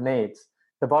hierarchy of needs.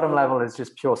 The bottom level is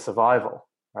just pure survival,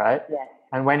 right? Yeah.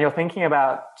 And when you're thinking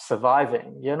about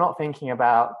surviving, you're not thinking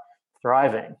about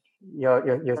thriving.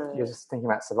 You're just thinking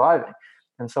about surviving.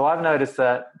 And so I've noticed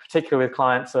that, particularly with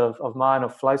clients of mine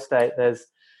of flow state,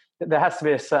 there has to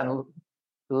be a certain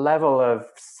level of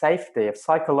safety, of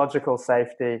psychological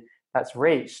safety that's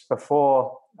reached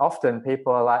before often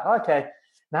people are like, okay,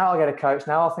 now I'll get a coach.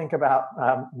 Now I'll think about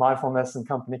mindfulness and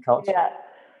company culture. Yeah.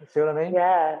 You see what I mean?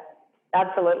 Yeah.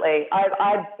 Absolutely.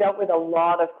 I've dealt with a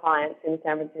lot of clients in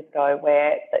San Francisco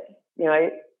where, you know,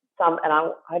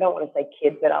 and I don't want to say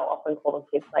kids, but I'll often call them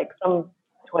kids, like some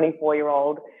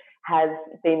 24-year-old has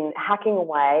been hacking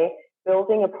away,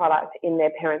 building a product in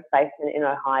their parents' basement in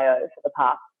Ohio for the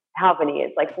past how many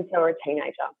years, like since they were a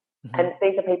teenager. Mm-hmm. And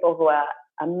these are people who are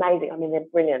amazing. I mean, they're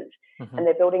brilliant. Mm-hmm. And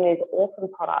they're building these awesome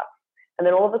products. And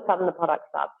then all of a sudden the product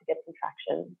starts to get some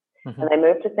traction. Mm-hmm. And they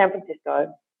move to San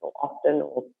Francisco or Austin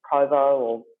or Provo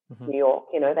or New York.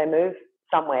 You know, they move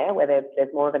somewhere where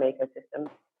there's more of an ecosystem.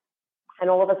 And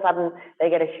all of a sudden they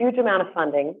get a huge amount of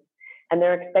funding and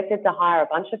they're expected to hire a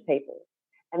bunch of people.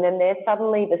 And then they're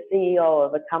suddenly the CEO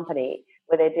of a company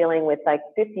where they're dealing with like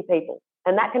 50 people.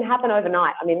 And that can happen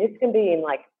overnight. I mean, this can be in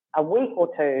like a week or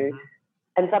two.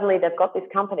 And suddenly they've got this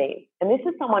company. And this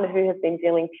is someone who has been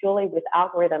dealing purely with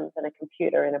algorithms and a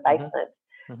computer in a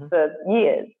basement for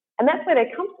years. And that's where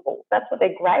they're comfortable. That's what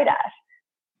they're great at.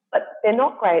 But they're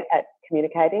not great at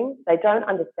communicating. They don't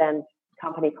understand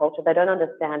company culture. They don't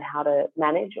understand how to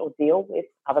manage or deal with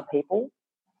other people.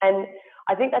 And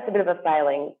I think that's a bit of a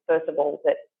failing, first of all,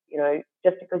 that, you know,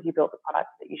 just because you built the product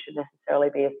that you should necessarily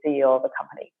be a CEO of a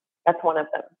company. That's one of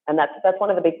them. And that's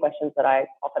one of the big questions that I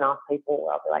often ask people.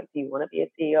 I'll be like, do you want to be a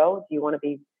CEO? Do you want to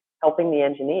be helping the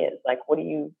engineers? Like, what do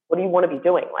you want to be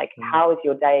doing? Like, how is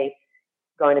your day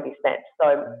going to be spent?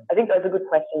 So I think those are good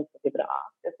questions for people to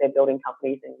ask if they're building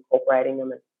companies and incorporating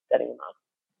them and setting them up.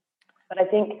 But I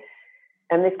think,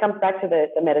 and this comes back to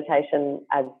the meditation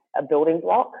as a building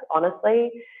block, honestly,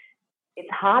 it's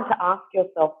hard to ask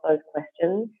yourself those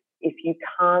questions if you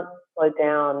can't slow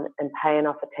down and pay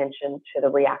enough attention to the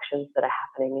reactions that are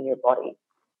happening in your body.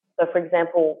 So, for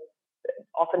example,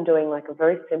 often doing like a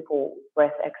very simple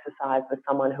breath exercise with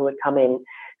someone who would come in,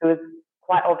 who is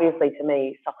quite obviously to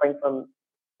me suffering from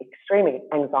extreme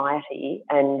anxiety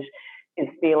and is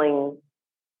feeling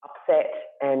upset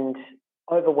and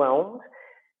overwhelmed.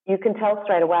 You can tell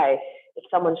straight away if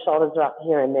someone's shoulders are up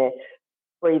here and they're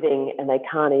breathing and they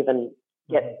can't even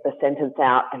get the sentence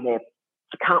out and they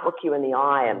can't look you in the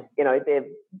eye, and, you know, they're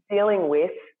dealing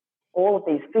with all of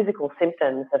these physical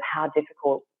symptoms of how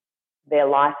difficult their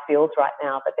life feels right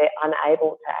now, but they're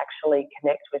unable to actually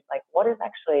connect with, like, what is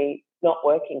actually not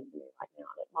working for me right now.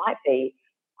 And it might be,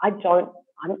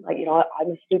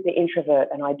 I'm a super introvert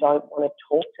and I don't want to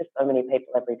talk to so many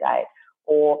people every day,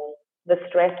 or the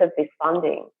stress of this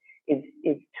funding is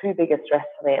too big a stress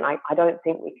for me and I don't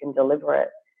think we can deliver it.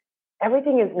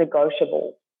 Everything is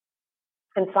negotiable.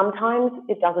 And sometimes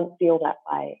it doesn't feel that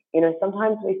way. You know,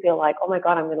 sometimes we feel like, oh my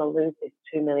God, I'm going to lose this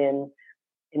 $2 million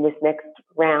in this next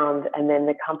round, and then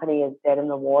the company is dead in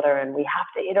the water and we have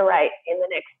to iterate in the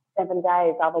next 7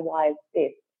 days, otherwise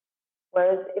this.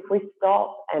 Whereas if we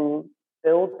stop and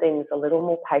build things a little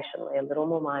more patiently, a little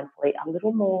more mindfully, a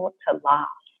little more to last,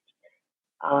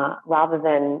 rather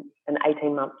than an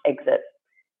 18-month exit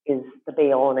is the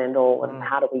be-all and end-all, and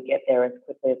how do we get there as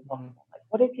quickly as possible. Like,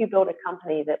 what if you built a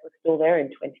company that was still there in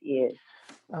 20 years?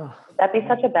 Would that be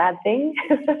such a bad thing?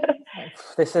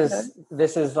 This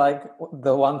is like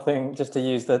the one thing, just to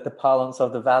use the parlance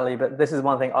of the valley, but this is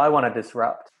one thing I want to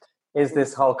disrupt, is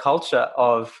this whole culture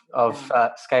of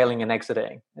scaling and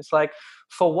exiting. It's like,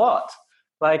 for what?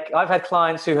 Like, I've had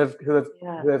clients who have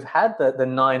had the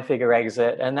 9-figure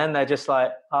exit, and then they're just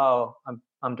like, oh,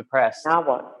 I'm depressed. Now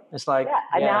what? It's like,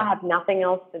 I now have nothing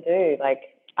else to do. Like,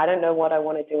 I don't know what I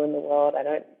want to do in the world.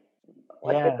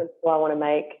 What difference do I want to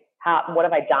make? What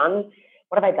have I done?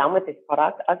 What have I done with this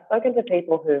product? I've spoken to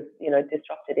people who've,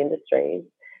 disrupted industries.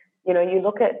 You know, you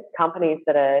look at companies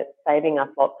that are saving us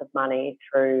lots of money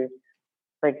through,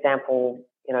 for example,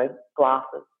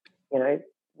 glasses,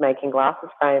 making glasses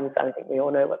frames. I think we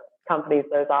all know what companies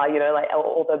those are,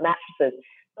 or the mattresses.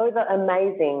 Those are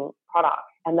amazing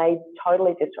products and they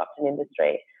totally disrupt an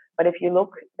industry. But if you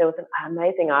look, there was an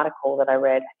amazing article that I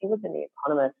read, I think it was in The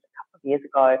Economist a couple of years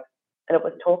ago, and it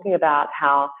was talking about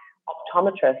how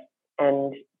optometrists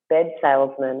and bed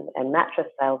salesmen and mattress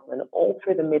salesmen all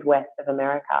through the Midwest of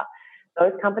America,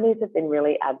 those companies have been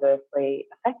really adversely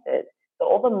affected. So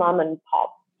all the mum and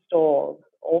pop stores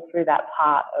all through that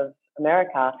part of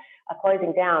America are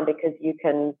closing down because you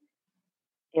can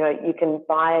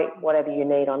buy whatever you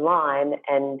need online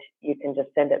and you can just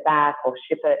send it back or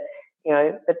ship it,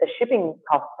 but the shipping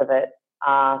costs of it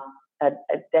are a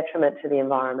detriment to the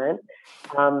environment.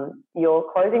 You're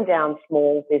closing down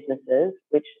small businesses,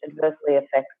 which adversely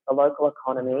affects the local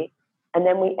economy. And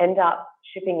then we end up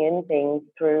shipping in things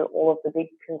through all of the big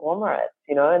conglomerates,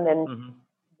 and then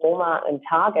Walmart and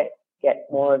Target get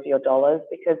more of your dollars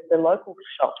because the local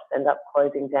shops end up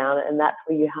closing down, and that's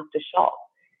where you have to shop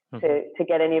to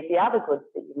get any of the other goods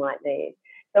that you might need.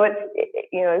 So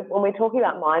when we're talking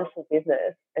about mindful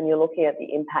business and you're looking at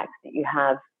the impacts that you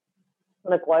have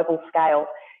on a global scale,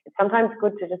 it's sometimes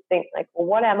good to just think like, well,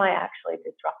 what am I actually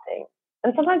disrupting?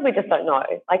 And sometimes we just don't know.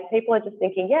 Like people are just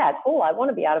thinking, yeah, cool, I want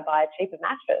to be able to buy a cheaper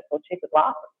mattress or cheaper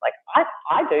glasses. Like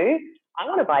I do. I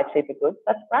want to buy cheaper goods.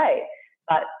 That's great.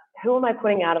 But who am I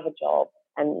putting out of a job?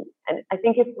 And I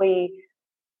think if we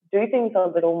do things a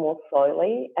little more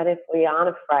slowly, and if we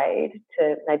aren't afraid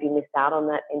to maybe miss out on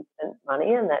that instant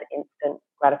money and that instant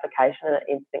gratification and that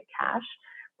instant cash,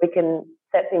 we can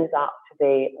set things up to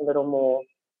be a little more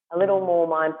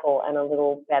mindful and a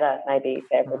little better maybe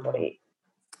for everybody.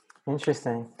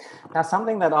 Interesting. Now,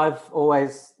 something that I've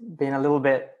always been a little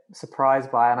bit surprised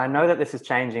by, and I know that this is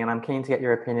changing, and I'm keen to get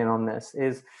your opinion on this,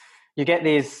 is you get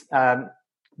these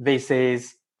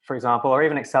VCs, for example, or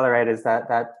even accelerators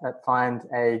that find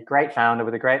a great founder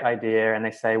with a great idea, and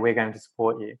they say, we're going to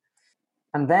support you.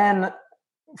 And then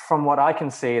from what I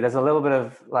can see, there's a little bit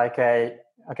of like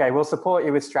okay, we'll support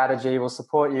you with strategy, we'll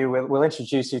support you, we'll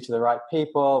introduce you to the right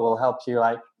people, we'll help you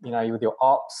with your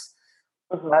ops.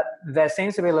 Mm-hmm. But there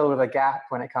seems to be a little bit of a gap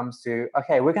when it comes to,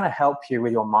 okay, we're going to help you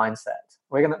with your mindset.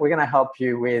 We're going to help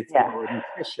you with your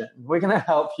nutrition. We're going to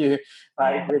help you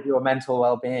with your mental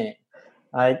well-being.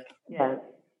 And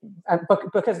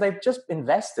because they've just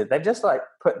invested, they've just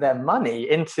put their money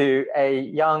into a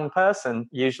young person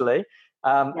usually.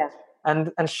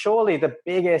 And surely the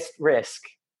biggest risk,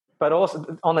 but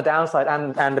also on the downside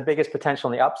and the biggest potential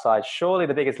on the upside, surely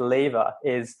the biggest lever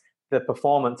is the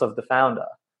performance of the founder.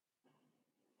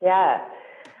 Yeah,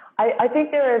 I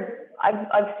think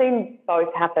I've seen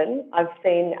both happen. I've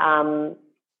seen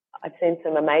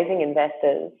some amazing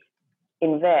investors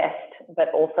invest,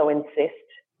 but also insist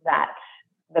that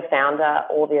the founder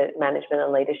or the management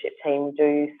and leadership team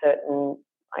do certain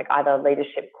either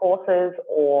leadership courses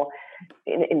or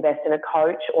invest in a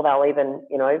coach, or they'll even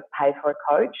pay for a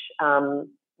coach,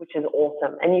 which is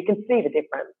awesome. And you can see the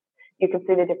difference. You can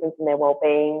see the difference in their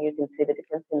well-being. You can see the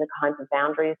difference in the kinds of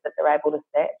boundaries that they're able to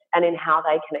set and in how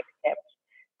they can accept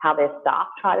how their staff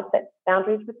try to set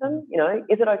boundaries with them.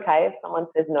 Is it okay if someone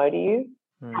says no to you?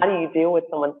 How do you deal with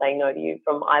someone saying no to you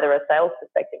from either a sales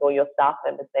perspective or your staff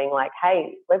members being like,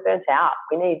 hey, we're burnt out.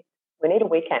 We need a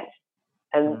weekend,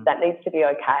 and that needs to be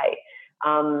okay.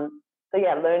 So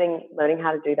yeah, learning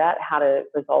how to do that, how to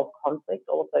resolve conflict,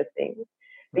 all of those things.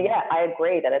 But yeah, I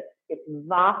agree that it's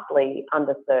vastly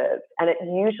underserved, and it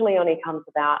usually only comes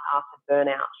about after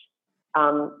burnout.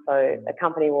 So a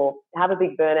company will have a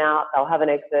big burnout, they'll have an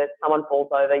exit, someone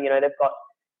falls over,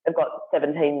 they've got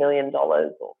 $17 million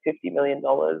or $50 million,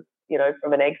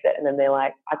 from an exit, and then they're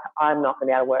like, I'm not going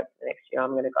to be able to work for the next year.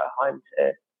 I'm going to go home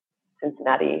to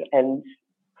Cincinnati and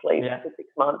sleep for 6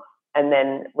 months and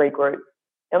then regroup.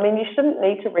 I mean, you shouldn't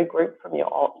need to regroup from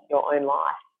your own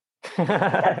life.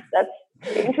 That's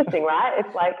interesting, right?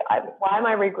 It's like, why am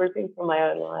I regrouping from my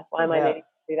own life? Why am I needing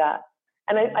to do that?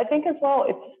 And I think as well,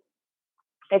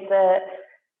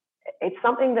 it's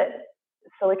something that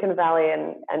Silicon Valley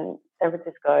and San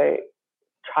Francisco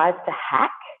tries to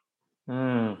hack,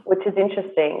 which is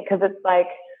interesting because it's like,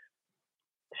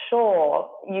 sure,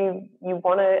 you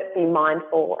want to be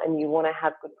mindful and you want to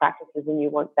have good practices and you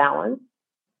want balance.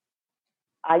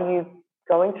 Are you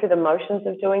going through the motions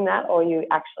of doing that, or are you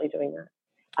actually doing that?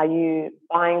 Are you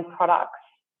buying products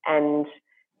and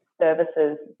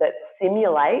services that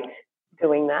simulate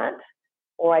doing that?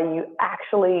 Or are you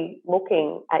actually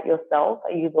looking at yourself?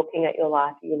 Are you looking at your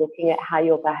life? Are you looking at how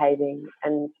you're behaving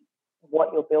and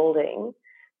what you're building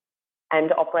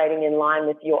and operating in line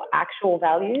with your actual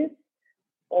values?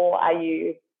 Or are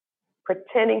you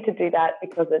pretending to do that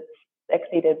because it's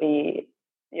sexy to be,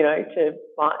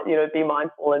 be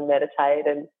mindful and meditate,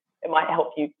 and it might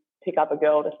help you pick up a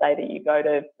girl to say that you go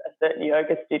to a certain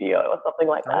yoga studio or something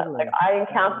like that. Like I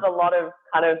encountered a lot of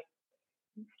kind of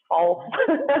false.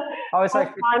 It's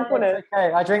okay.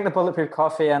 I drink the bulletproof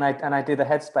coffee and I do the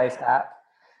Headspace app,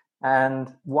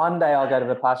 and one day I'll go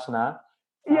to Vipassana.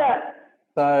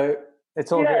 So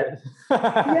it's all good.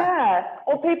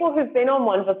 Or people who've been on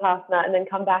one Vipassana and then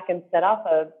come back and set up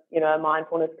a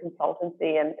mindfulness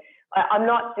consultancy. And I'm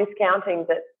not discounting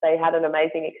that they had an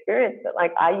amazing experience, but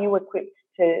are you equipped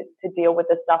to deal with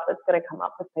the stuff that's going to come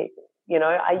up with people?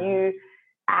 Are you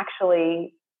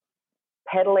actually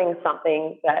peddling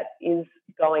something that is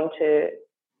going to,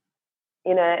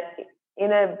 in a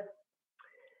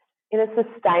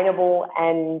sustainable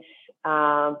and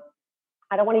I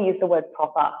don't want to use the word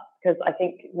proper, because I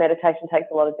think meditation takes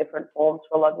a lot of different forms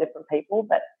for a lot of different people,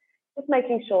 but just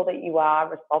making sure that you are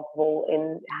responsible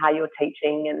in how you're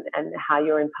teaching and how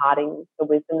you're imparting the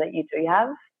wisdom that you do have,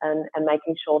 and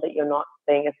making sure that you're not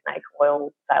being a snake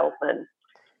oil salesman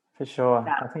For sure.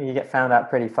 that. I think you get found out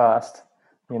pretty fast,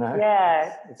 you know?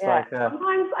 Yeah, It's yeah. like...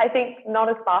 Sometimes I think not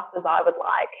as fast as I would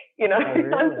like, Oh,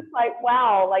 really? I'm just like,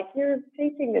 wow, like you're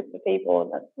teaching this to people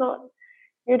and that's not,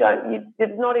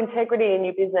 there's not integrity in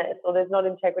your business, or there's not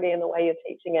integrity in the way you're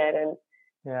teaching it. And,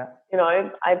 Yeah.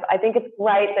 I think it's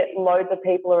great that loads of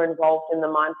people are involved in the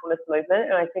mindfulness movement,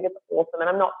 and I think it's awesome. And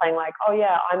I'm not saying like, oh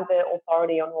yeah, I'm the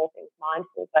authority on all things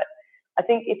mindful, but I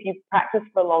think if you practice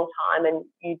for a long time and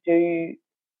you do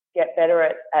get better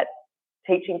at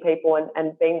teaching people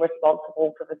and being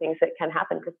responsible for the things that can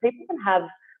happen, because people can have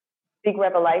big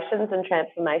revelations and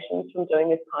transformations from doing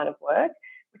this kind of work,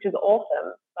 which is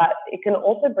awesome, but it can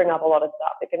also bring up a lot of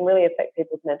stuff. It can really affect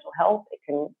people's mental health. It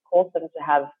can cause them to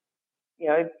have,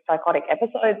 psychotic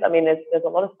episodes. I mean, there's a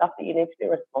lot of stuff that you need to be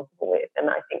responsible with, and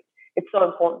I think it's so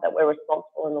important that we're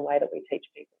responsible in the way that we teach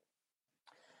people.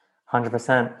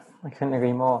 100%. I couldn't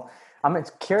agree more. I'm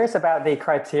curious about the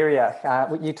criteria.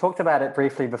 You talked about it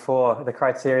briefly before, the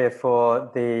criteria for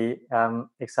the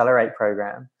Accelerate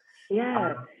program.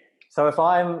 Yeah. So if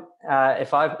I'm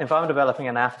developing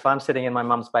an app, if I'm sitting in my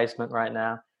mum's basement right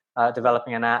now,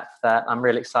 developing an app that I'm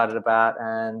really excited about,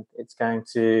 and it's going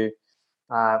to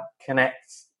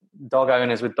connect dog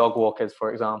owners with dog walkers,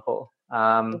 for example,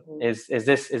 is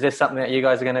this something that you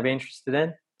guys are going to be interested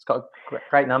in? It's got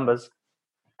great numbers.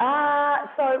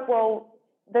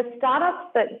 The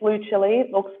startups that BlueChilli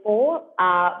looks for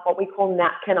are what we call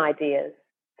napkin ideas.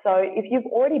 So if you've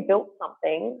already built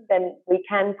something, then we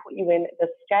can put you in the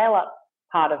scale-up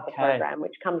part of the program,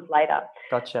 which comes later.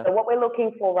 Gotcha. So what we're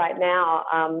looking for right now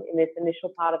in this initial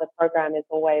part of the program is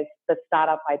always the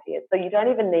startup ideas. So you don't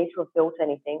even need to have built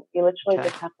anything. You literally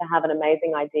just have to have an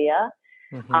amazing idea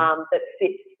that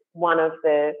fits one of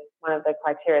the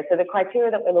criteria. So the criteria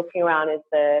that we're looking around is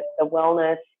the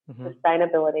wellness,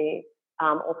 sustainability,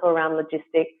 also around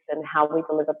logistics and how we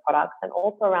deliver products, and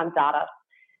also around data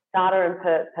and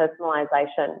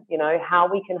personalization, how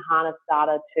we can harness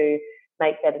data to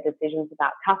make better decisions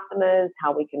about customers,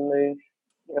 how we can move,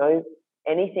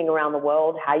 anything around the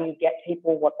world, how you get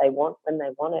people what they want when they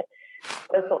want it,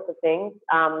 those sorts of things.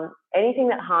 Anything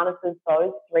that harnesses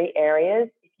those three areas,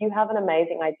 if you have an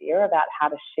amazing idea about how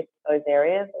to shift those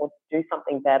areas or do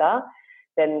something better,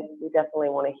 then we definitely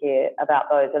want to hear about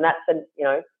those. And that's the,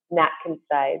 napkin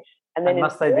stage. And then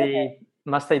must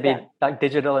they be like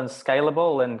digital and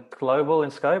scalable and global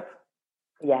in scope?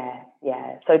 Yeah.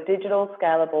 So digital,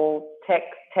 scalable, tech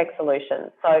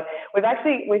solutions. So we've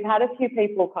had a few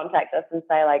people contact us and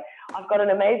say, like, I've got an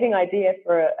amazing idea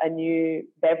for a new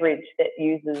beverage that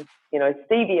uses,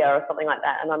 stevia or something like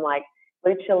that. And I'm like,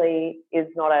 BlueChilli is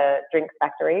not a drink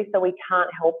factory, so we can't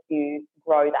help you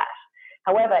grow that.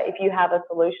 However, if you have a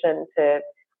solution to,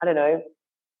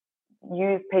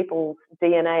 use people's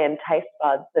DNA and taste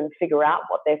buds and figure out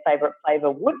what their favorite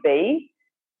flavor would be,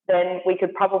 then we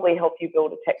could probably help you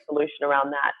build a tech solution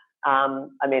around that.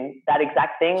 That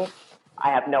exact thing, I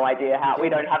have no idea how. We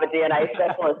don't have a DNA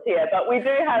specialist here, but we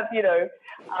do have,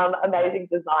 amazing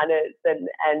designers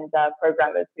and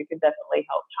programmers who can definitely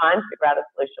help try and figure out a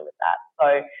solution with that.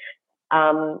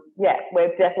 So,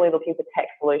 we're definitely looking for tech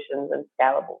solutions and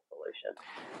scalable solutions.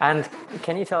 And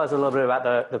can you tell us a little bit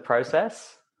about the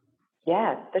process?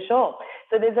 Yeah, for sure.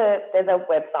 So there's a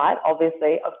website,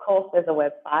 obviously. Of course, there's a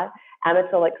website,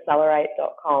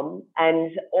 amateuraccelerate.com,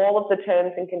 and all of the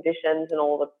terms and conditions and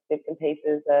all the bits and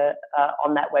pieces are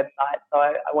on that website. So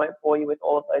I won't bore you with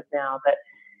all of those now. But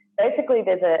basically,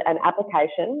 there's an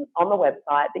application on the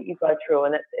website that you go through,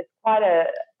 and it's quite a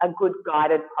good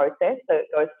guided process. So it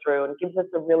goes through and gives us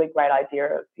a really great idea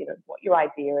of what your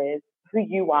idea is, who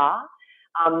you are.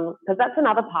 Because that's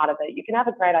another part of it. You can have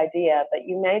a great idea, but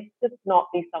you may just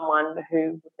not be someone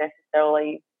who would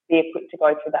necessarily be equipped to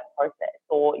go through that process,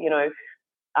 or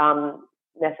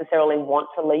necessarily want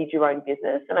to lead your own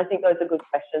business. And I think those are good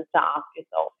questions to ask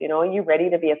yourself. Are you ready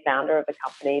to be a founder of a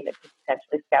company that could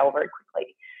potentially scale very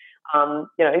quickly?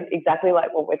 Exactly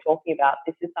like what we're talking about.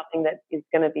 This is something that is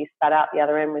going to be spat out the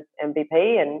other end with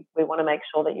MVP, and we want to make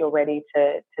sure that you're ready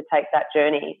to take that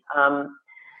journey.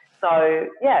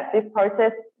 This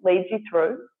process leads you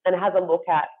through and has a look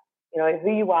at,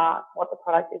 who you are, what the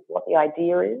product is, what the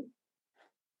idea is.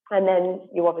 And then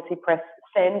you obviously press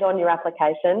send on your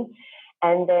application,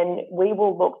 and then we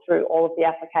will look through all of the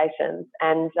applications.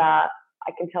 And I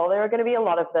can tell there are going to be a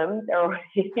lot of them. There are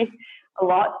already a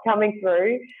lot coming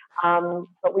through,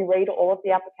 but we read all of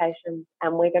the applications,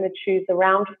 and we're going to choose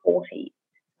around 40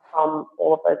 from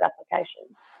all of those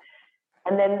applications.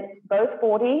 And then those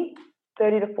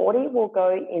 30 to 40 will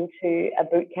go into a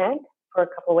boot camp for a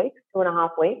couple of weeks, 2.5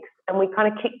 weeks, and we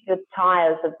kind of kick the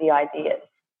tires of the ideas.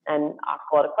 and ask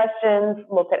a lot of questions,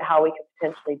 look at how we could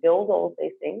potentially build all of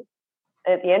these things.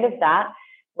 And at the end of that,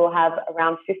 we'll have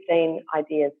around 15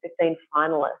 ideas, 15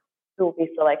 finalists who will be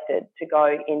selected to go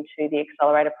into the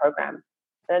accelerator program.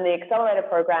 And the accelerator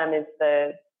program is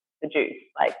the juice.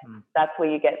 Like that's where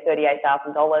you get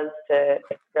 $38,000 to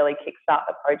really kickstart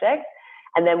the project.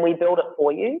 And then we build it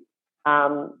for you.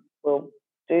 We'll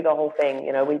do the whole thing.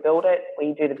 You know, we build it.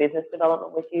 We do the business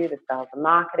development with you, the sales and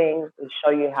marketing. We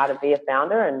show you how to be a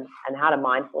founder and how to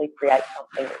mindfully create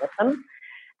something awesome.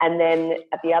 And then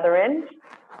at the other end,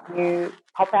 you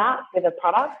pop out with a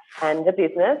product and a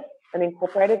business, an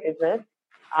incorporated business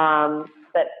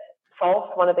that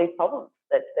solves one of these problems,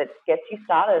 that gets you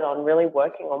started on really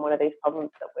working on one of these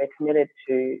problems that we're committed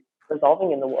to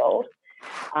resolving in the world.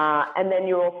 And then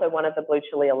you're also one of the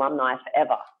BlueChilli alumni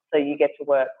forever. So you get to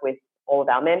work with all of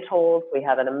our mentors. We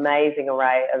have an amazing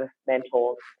array of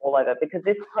mentors all over, because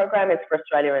this program is for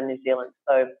Australia and New Zealand.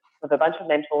 So we have a bunch of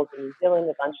mentors in New Zealand,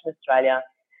 a bunch in Australia,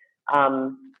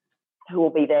 who will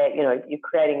be there. You know, you're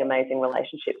creating amazing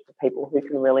relationships with people who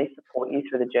can really support you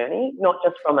through the journey, not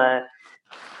just from a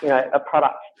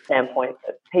product standpoint,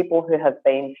 but people who have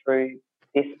been through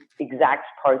this exact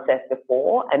process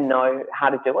before and know how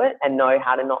to do it and know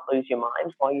how to not lose your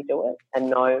mind while you do it and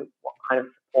know what kind of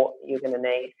support you're going to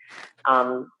need.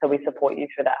 So we support you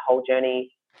through that whole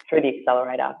journey through the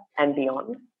accelerator and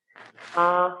beyond.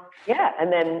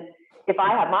 And then if I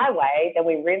have my way, then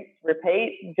we rinse,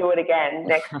 repeat, do it again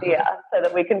next year so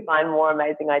that we can find more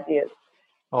amazing ideas.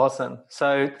 Awesome.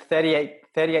 So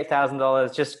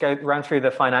 $38,000. Just run through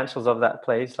the financials of that,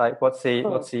 please. Like, what's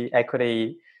the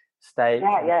equity stake?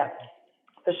 Yeah,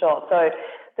 for sure. So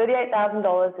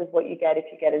 $38,000 is what you get if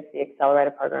you get into the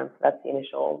accelerator program. So that's the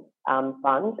initial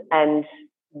fund. And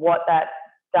what that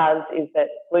does is that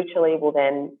BlueChilli will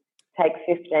then take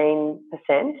 15%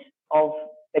 of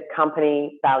the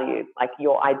company value, like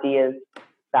your idea's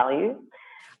value,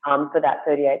 for that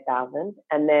 $38,000,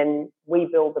 and then we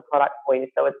build the product for you.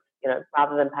 So it's, you know,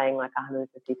 rather than paying like $150,000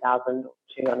 or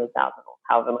 $200,000 or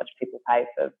however much people pay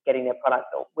for getting their product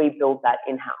built, we build that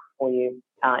in-house for you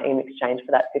in exchange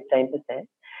for that 15%.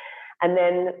 And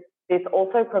then this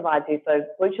also provides you. So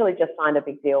BlueChilli just signed a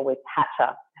big deal with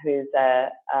Hatcher, who's a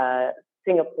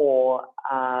Singapore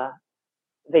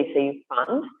VC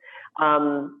fund.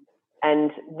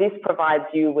 And this provides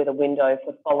you with a window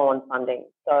for follow-on funding.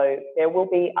 So there will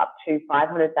be up to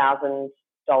 $500,000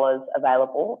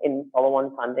 available in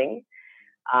follow-on funding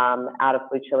out of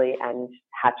BlueChilli and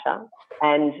Hatcher,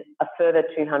 and a further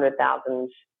 $200,000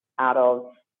 out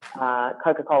of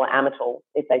Coca-Cola Amatil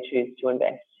if they choose to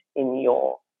invest in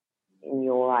your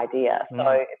idea. So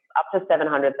it's up to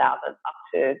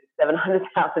 $700,000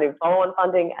 in follow-on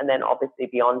funding, and then obviously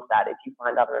beyond that if you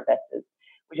find other investors,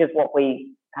 which is what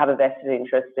we have a vested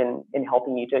interest in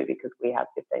helping you do, because we have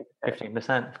 15%.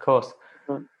 15%, of course.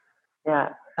 Mm-hmm.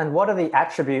 Yeah. And what are the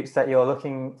attributes that you're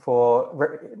looking for,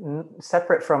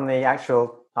 separate from the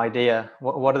actual idea?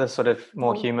 What are the sort of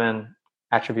more human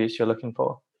attributes you're looking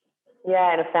for?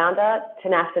 Yeah, and a founder,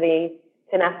 tenacity.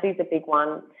 Tenacity is a big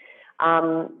one.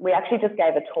 We actually just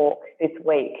gave a talk this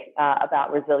week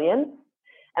about resilience.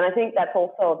 And I think that's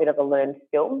also a bit of a learned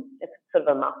skill. It's sort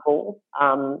of a muscle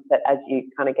that as you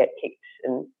kind of get kicked,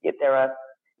 and there are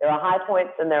high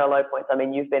points and there are low points. I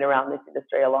mean, you've been around this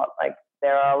industry a lot. Like,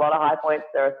 there are a lot of high points.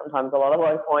 There are sometimes a lot of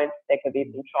low points. There could be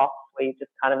some troughs where you're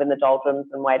just kind of in the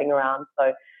doldrums and waiting around.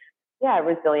 So, yeah,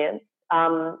 resilience.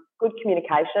 Good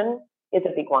communication is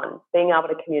a big one. Being able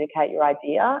to communicate your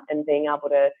idea and being able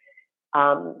to,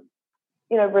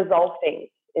 resolve things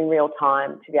in real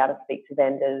time, to be able to speak to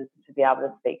vendors, to be able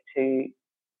to speak to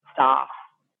staff,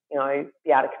 be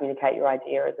able to communicate your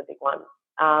idea is a big one.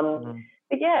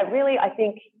 But yeah, really, I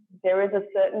think there is a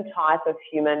certain type of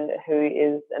human who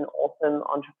is an awesome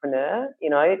entrepreneur.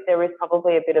 There is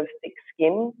probably a bit of thick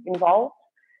skin involved.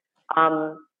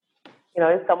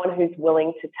 Someone who's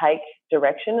willing to take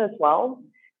direction as well.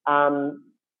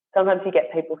 Sometimes you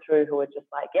get people through who are just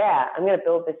like, yeah, I'm going to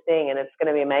build this thing and it's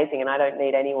going to be amazing and I don't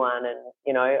need anyone, and,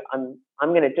 I'm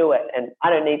going to do it and I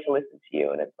don't need to listen to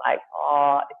you. And it's like,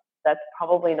 that's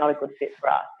probably not a good fit for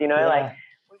us. Like,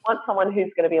 we want someone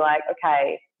who's going to be like,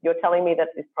 okay, you're telling me that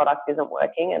this product isn't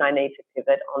working and I need to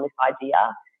pivot on this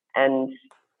idea, and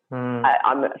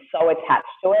I'm so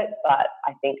attached to it, but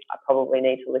I think I probably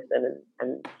need to listen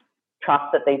and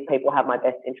trust that these people have my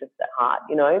best interests at heart.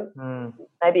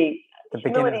 Maybe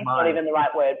humility is not even the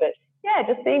right word, but yeah,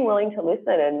 just being willing to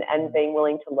listen and being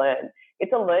willing to learn.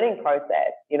 It's a learning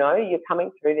process. You're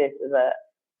coming through this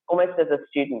almost as a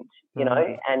student,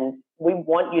 and we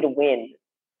want you to win.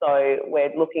 So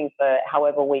we're looking for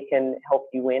however we can help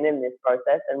you win in this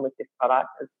process and with this product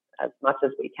as much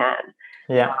as we can.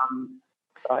 Yeah.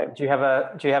 So Do you have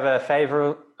a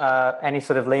favorite, any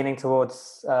sort of leaning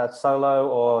towards solo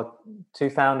or two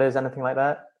founders, anything like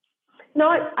that? no,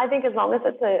 I think as long as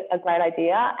it's a great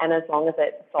idea and as long as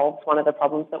it solves one of the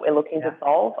problems that we're looking to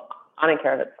solve, I don't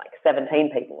care if it's like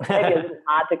 17 people. It's maybe a little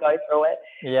hard to go through it.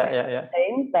 Yeah.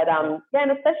 But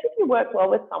and especially if you work well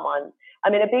with someone. I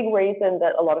mean, a big reason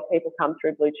that a lot of people come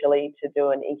through BlueChilli to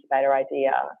do an incubator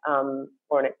idea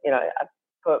for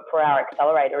our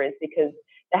accelerator is because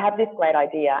they have this great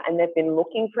idea and they've been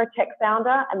looking for a tech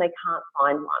founder and they can't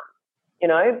find one. You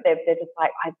know, they're just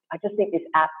like, I just think this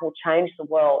app will change the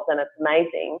world and it's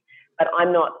amazing, but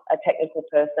I'm not a technical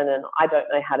person and I don't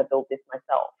know how to build this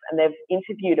myself. And they've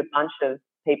interviewed a bunch of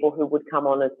people who would come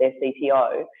on as their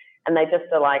CTO and they just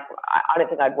are like, I don't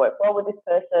think I'd work well with this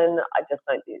person. I just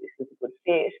don't think this is a good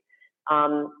fit.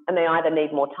 And they either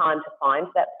need more time to find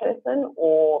that person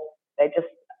or that's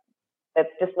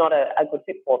just not a good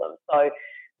fit for them. So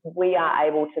we are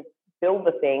able to build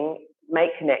the thing,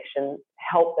 make connections,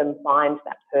 help them find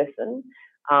that person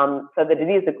so that it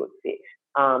is a good fit.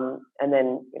 And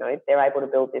then, they're able to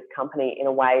build this company in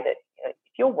a way that if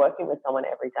you're working with someone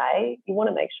every day, you want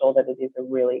to make sure that it is a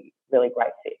really, really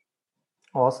great fit.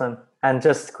 Awesome. And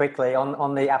just quickly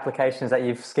on the applications that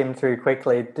you've skimmed through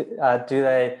quickly, are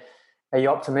you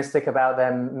optimistic about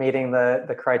them meeting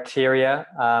the criteria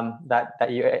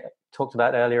that you talked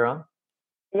about earlier on?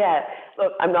 Yeah,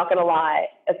 look, I'm not going to lie,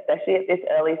 especially at this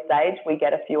early stage, we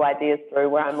get a few ideas through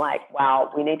where I'm like, wow,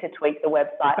 we need to tweak the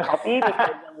website copy because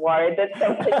I'm worried that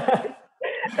something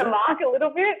the mark a little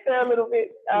bit. They're a little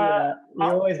bit... you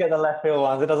always get the left field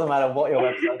ones. It doesn't matter what your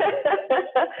website is.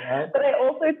 Right? But I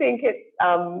also think it's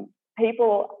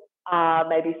people are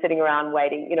maybe sitting around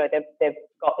waiting. They've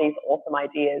got these awesome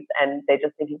ideas and they're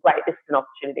just thinking, great, this is an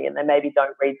opportunity. And they maybe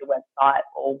don't read the website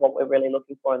or what we're really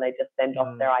looking for and they just send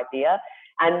off their idea.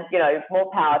 And, more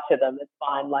power to them. It's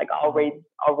fine. Like I'll read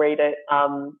it.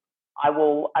 I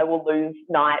will lose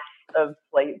nights of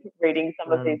sleep reading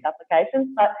some of these applications,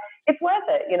 but it's worth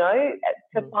it,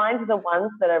 to find the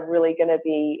ones that are really going to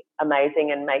be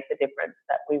amazing and make the difference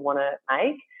that we want to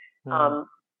make.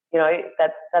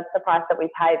 That's the price that we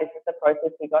pay. This is the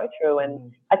process we go through.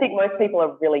 And I think most people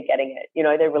are really getting it.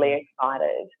 They're really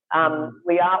excited.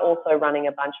 We are also running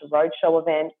a bunch of roadshow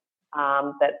events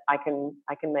that I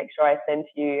can make sure I send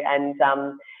to you and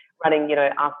running,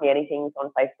 Ask Me Anythings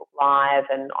on Facebook Live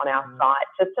and on our site,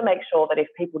 just to make sure that if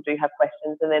people do have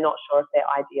questions and they're not sure if their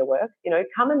idea works,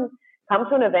 come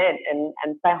to an event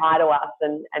and say hi to us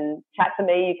and chat to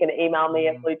me. You can email me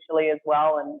at BlueChilli as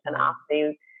well and ask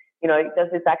me, does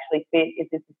this actually fit? Is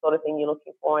this the sort of thing you're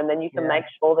looking for? And then you can make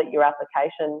sure that your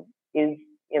application is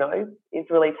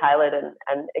really tailored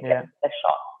and it gets a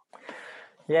shot.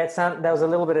 Yeah, there was a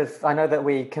little bit of, I know that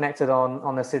we connected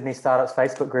on the Sydney Startups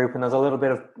Facebook group and there's a little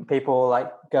bit of people like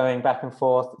going back and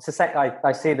forth.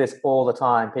 I see this all the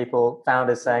time.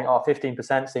 Founders saying,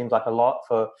 15% seems like a lot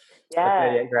for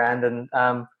 38 grand. And,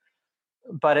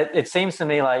 but it seems to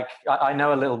me like I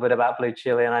know a little bit about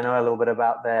BlueChilli and I know a little bit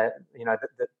about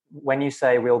when you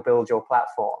say we'll build your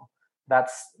platform,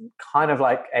 that's kind of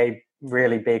like a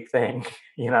really big thing,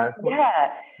 Yeah.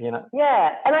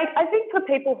 Yeah. And I think for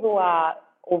people who are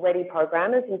already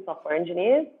programmers and software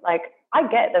engineers, like I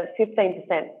get that 15%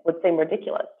 would seem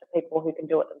ridiculous to people who can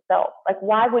do it themselves. Like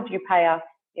why would you pay us,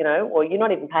 or you're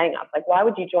not even paying us, like why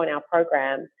would you join our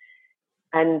program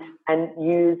and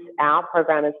use our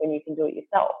programmers when you can do it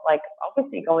yourself? Like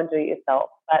obviously go and do it yourself.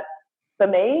 But for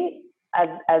me, as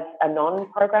a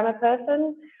non-programmer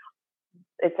person,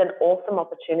 it's an awesome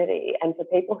opportunity. And for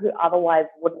people who otherwise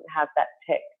wouldn't have that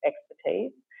tech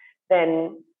expertise,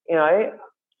 then,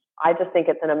 I just think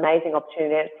it's an amazing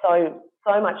opportunity. It's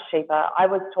so much cheaper. I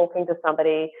was talking to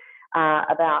somebody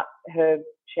about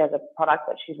she has a product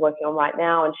that she's working on right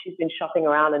now, and she's been shopping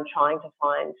around and trying to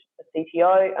find a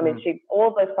CTO. I mean, all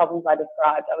of those problems I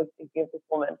described, I was thinking of this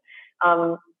woman.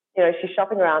 She's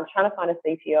shopping around trying to find a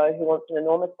CTO who wants an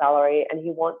enormous salary, and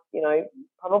he wants,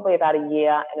 probably about a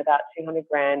year and about 200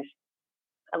 grand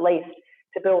at least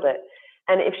to build it.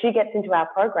 And if she gets into our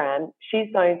program,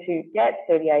 she's going to get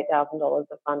 $38,000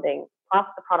 of funding, plus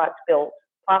the product built,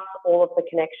 plus all of the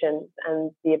connections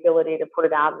and the ability to put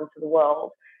it out into the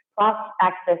world, plus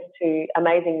access to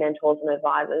amazing mentors and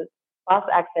advisors, plus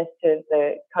access to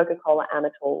the Coca-Cola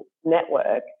Amatil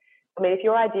network. I mean, if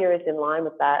your idea is in line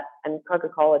with that and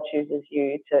Coca-Cola chooses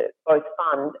you to both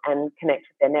fund and connect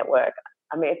with their network,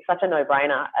 I mean, it's such a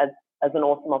no-brainer as an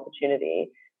awesome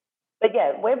opportunity. But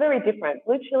yeah, we're very different.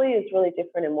 BlueChilli is really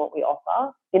different in what we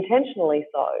offer, intentionally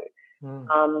so,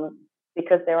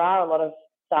 because there are a lot of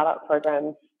startup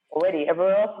programs already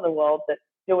everywhere else in the world that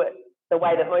do it the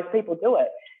way that most people do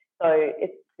it. So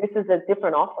this is a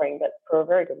different offering, but for a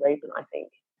very good reason, I think.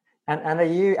 And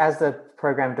are you, as the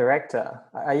program director,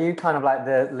 are you kind of like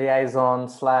the liaison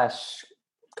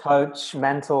 / coach,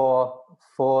 mentor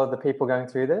for the people going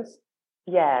through this?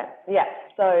 Yeah.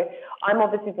 So I'm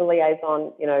obviously the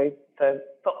liaison,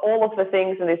 for all of the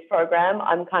things in this program.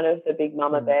 I'm kind of the big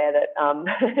mama bear that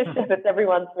shepherds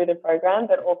everyone through the program,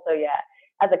 but also,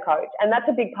 as a coach. And that's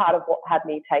a big part of what had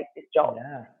me take this job.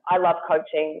 Yeah. I love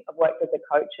coaching. I've worked as a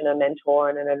coach and a mentor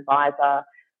and an advisor,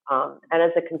 and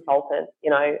as a consultant.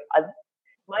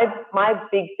 My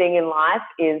big thing in life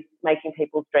is making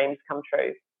people's dreams come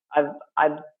true.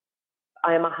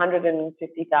 I am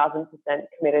 150,000%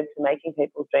 committed to making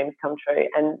people's dreams come true,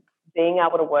 and being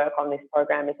able to work on this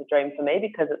program is a dream for me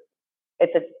because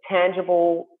it's a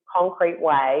tangible, concrete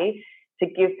way to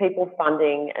give people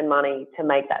funding and money to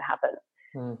make that happen.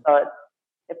 So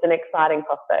it's an exciting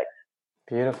prospect.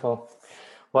 Beautiful.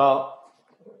 Well,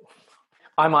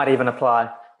 I might even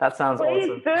apply. That sounds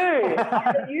awesome. Please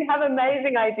do. You have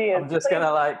amazing ideas. I'm just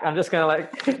gonna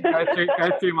go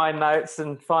through my notes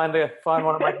and find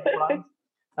one of my ones.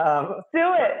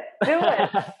 Do it.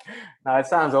 No, it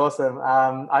sounds awesome.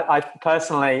 I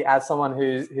personally, as someone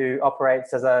who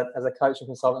operates as a coach and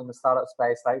consultant in the startup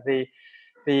space, like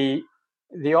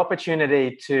the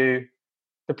opportunity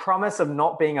the promise of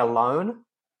not being alone,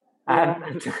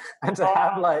 and to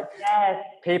have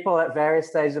people at various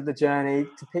stages of the journey,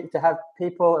 to have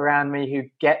people around me who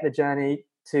get the journey,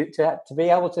 to be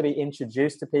able to be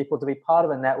introduced to people, to be part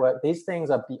of a network. These things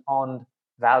are beyond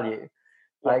value.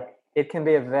 Like, it can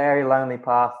be a very lonely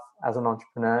path as an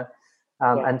entrepreneur,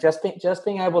 and just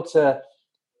being able to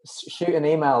shoot an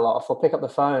email off or pick up the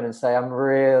phone and say, I'm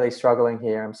really struggling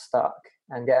here, I'm stuck,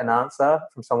 and get an answer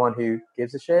from someone who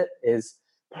gives a shit is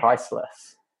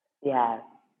priceless. Yeah.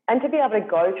 And to be able to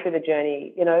go through the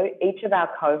journey, each of our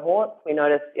cohorts, we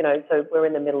noticed, so we're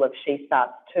in the middle of She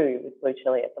Starts 2 with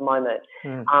BlueChilli at the moment.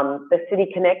 The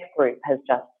City Connect group has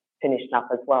just finished up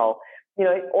as well.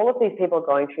 All of these people are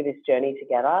going through this journey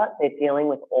together. They're dealing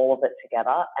with all of it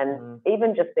together. And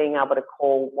even just being able to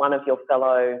call one of your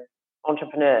fellow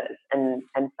entrepreneurs and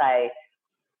say,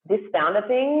 this founder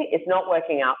thing is not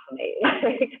working out for me.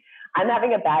 I'm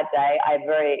having a bad day. At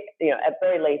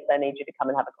very least, I need you to come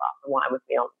and have a glass of wine with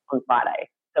me on Friday,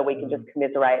 so we can just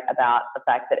commiserate about the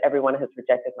fact that everyone has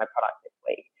rejected my product this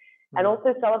week. And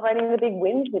also celebrating the big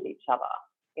wins with each other.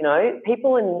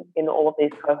 People in all of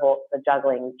these cohorts are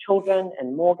juggling children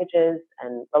and mortgages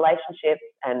and relationships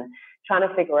and trying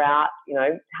to figure out,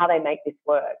 how they make this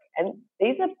work. And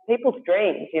these are people's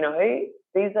dreams,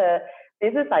 these are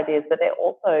business ideas, but they're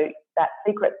also that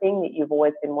secret thing that you've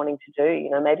always been wanting to do.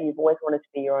 Maybe you've always wanted to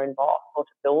be your own boss or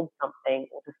to build something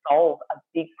or to solve a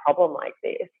big problem like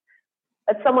this.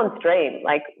 It's someone's dream.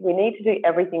 Like, we need to do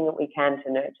everything that we can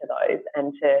to nurture those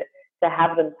and to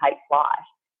have them take flight.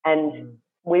 And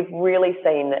we've really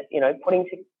seen that, putting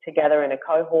together in a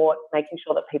cohort, making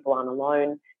sure that people aren't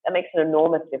alone, that makes an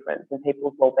enormous difference in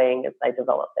people's well-being as they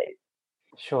develop these.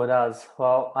 Sure does.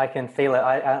 Well, I can feel it.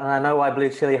 I know why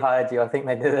BlueChilli hired you. I think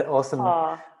they did an awesome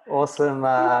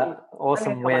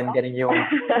win getting you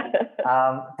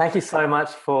on. Thank you so much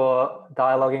for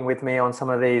dialoguing with me on some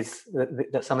of these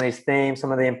themes,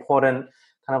 some of the important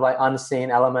kind of like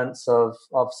unseen elements of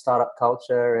startup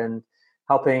culture, and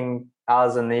helping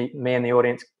us and me and the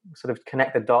audience sort of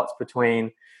connect the dots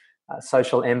between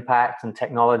social impact and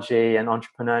technology and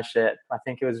entrepreneurship. I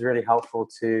think it was really helpful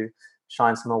to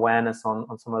shine some awareness on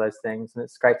some of those things. And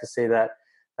it's great to see that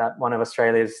one of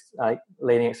Australia's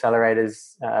leading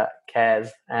accelerators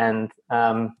cares and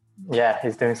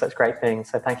is doing such great things.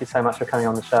 So thank you so much for coming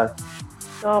on the show.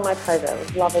 Oh, my pleasure. It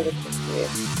was lovely to talk to you.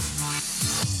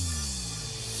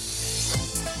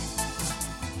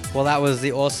 Well, that was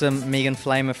the awesome Megan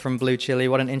Flamer from BlueChilli.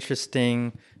 What an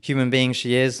interesting human being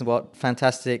she is. What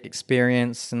fantastic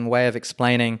experience and way of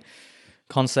explaining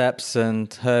concepts,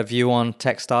 and her view on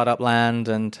tech startup land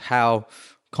and how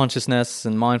consciousness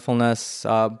and mindfulness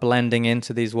are blending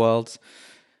into these worlds.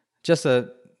 Just a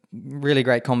really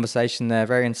great conversation there,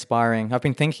 very inspiring. I've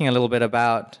been thinking a little bit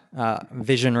about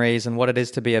visionaries and what it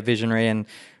is to be a visionary, and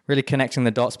really connecting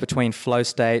the dots between flow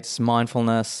states,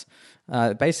 mindfulness,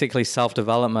 basically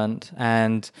self-development,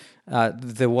 and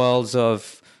the worlds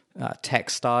of tech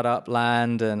startup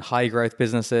land and high growth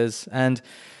businesses, and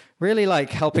really like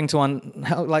helping to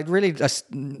really just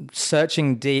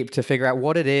searching deep to figure out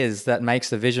what it is that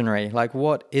makes a visionary. Like,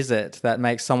 what is it that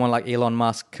makes someone like Elon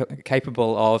Musk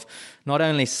capable of not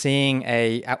only seeing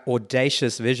a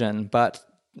audacious vision, but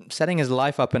setting his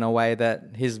life up in a way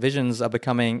that his visions are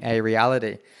becoming a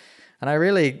reality. And I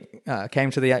really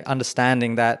came to the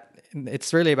understanding that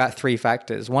it's really about three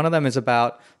factors. One of them is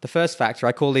about the first factor.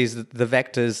 I call these the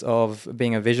vectors of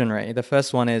being a visionary. The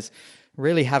first one is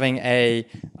really having a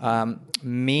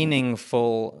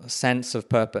meaningful sense of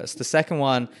purpose. The second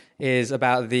one is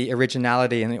about the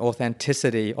originality and the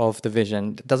authenticity of the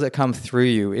vision. Does it come through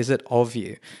you? Is it of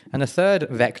you? And the third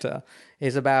vector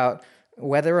is about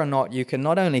whether or not you can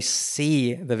not only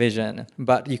see the vision,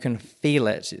 but you can feel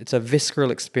it. It's a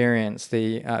visceral experience,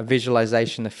 the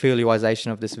visualization, the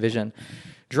feelization of this vision.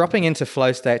 Dropping into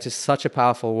flow state is such a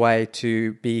powerful way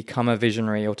to become a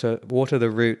visionary or to water the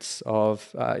roots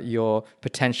of your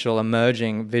potential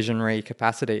emerging visionary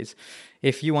capacities.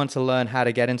 If you want to learn how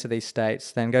to get into these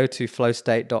states, then go to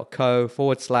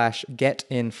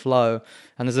flowstate.co/getinflow.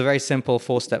 And there's a very simple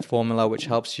 4-step formula which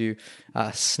helps you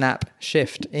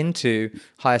shift into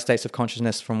higher states of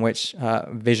consciousness from which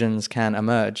visions can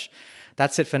emerge.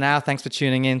 That's it for now. Thanks for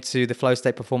tuning in to the Flow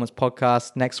State Performance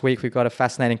Podcast. Next week, we've got a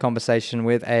fascinating conversation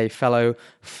with a fellow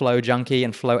flow junkie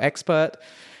and flow expert.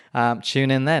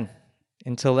 Tune in then.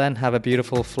 Until then, have a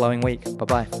beautiful flowing week.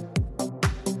 Bye-bye.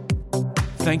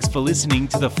 Thanks for listening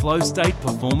to the Flow State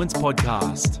Performance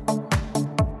Podcast.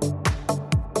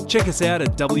 Check us out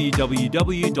at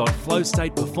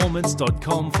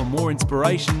www.flowstateperformance.com for more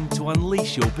inspiration to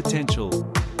unleash your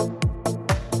potential.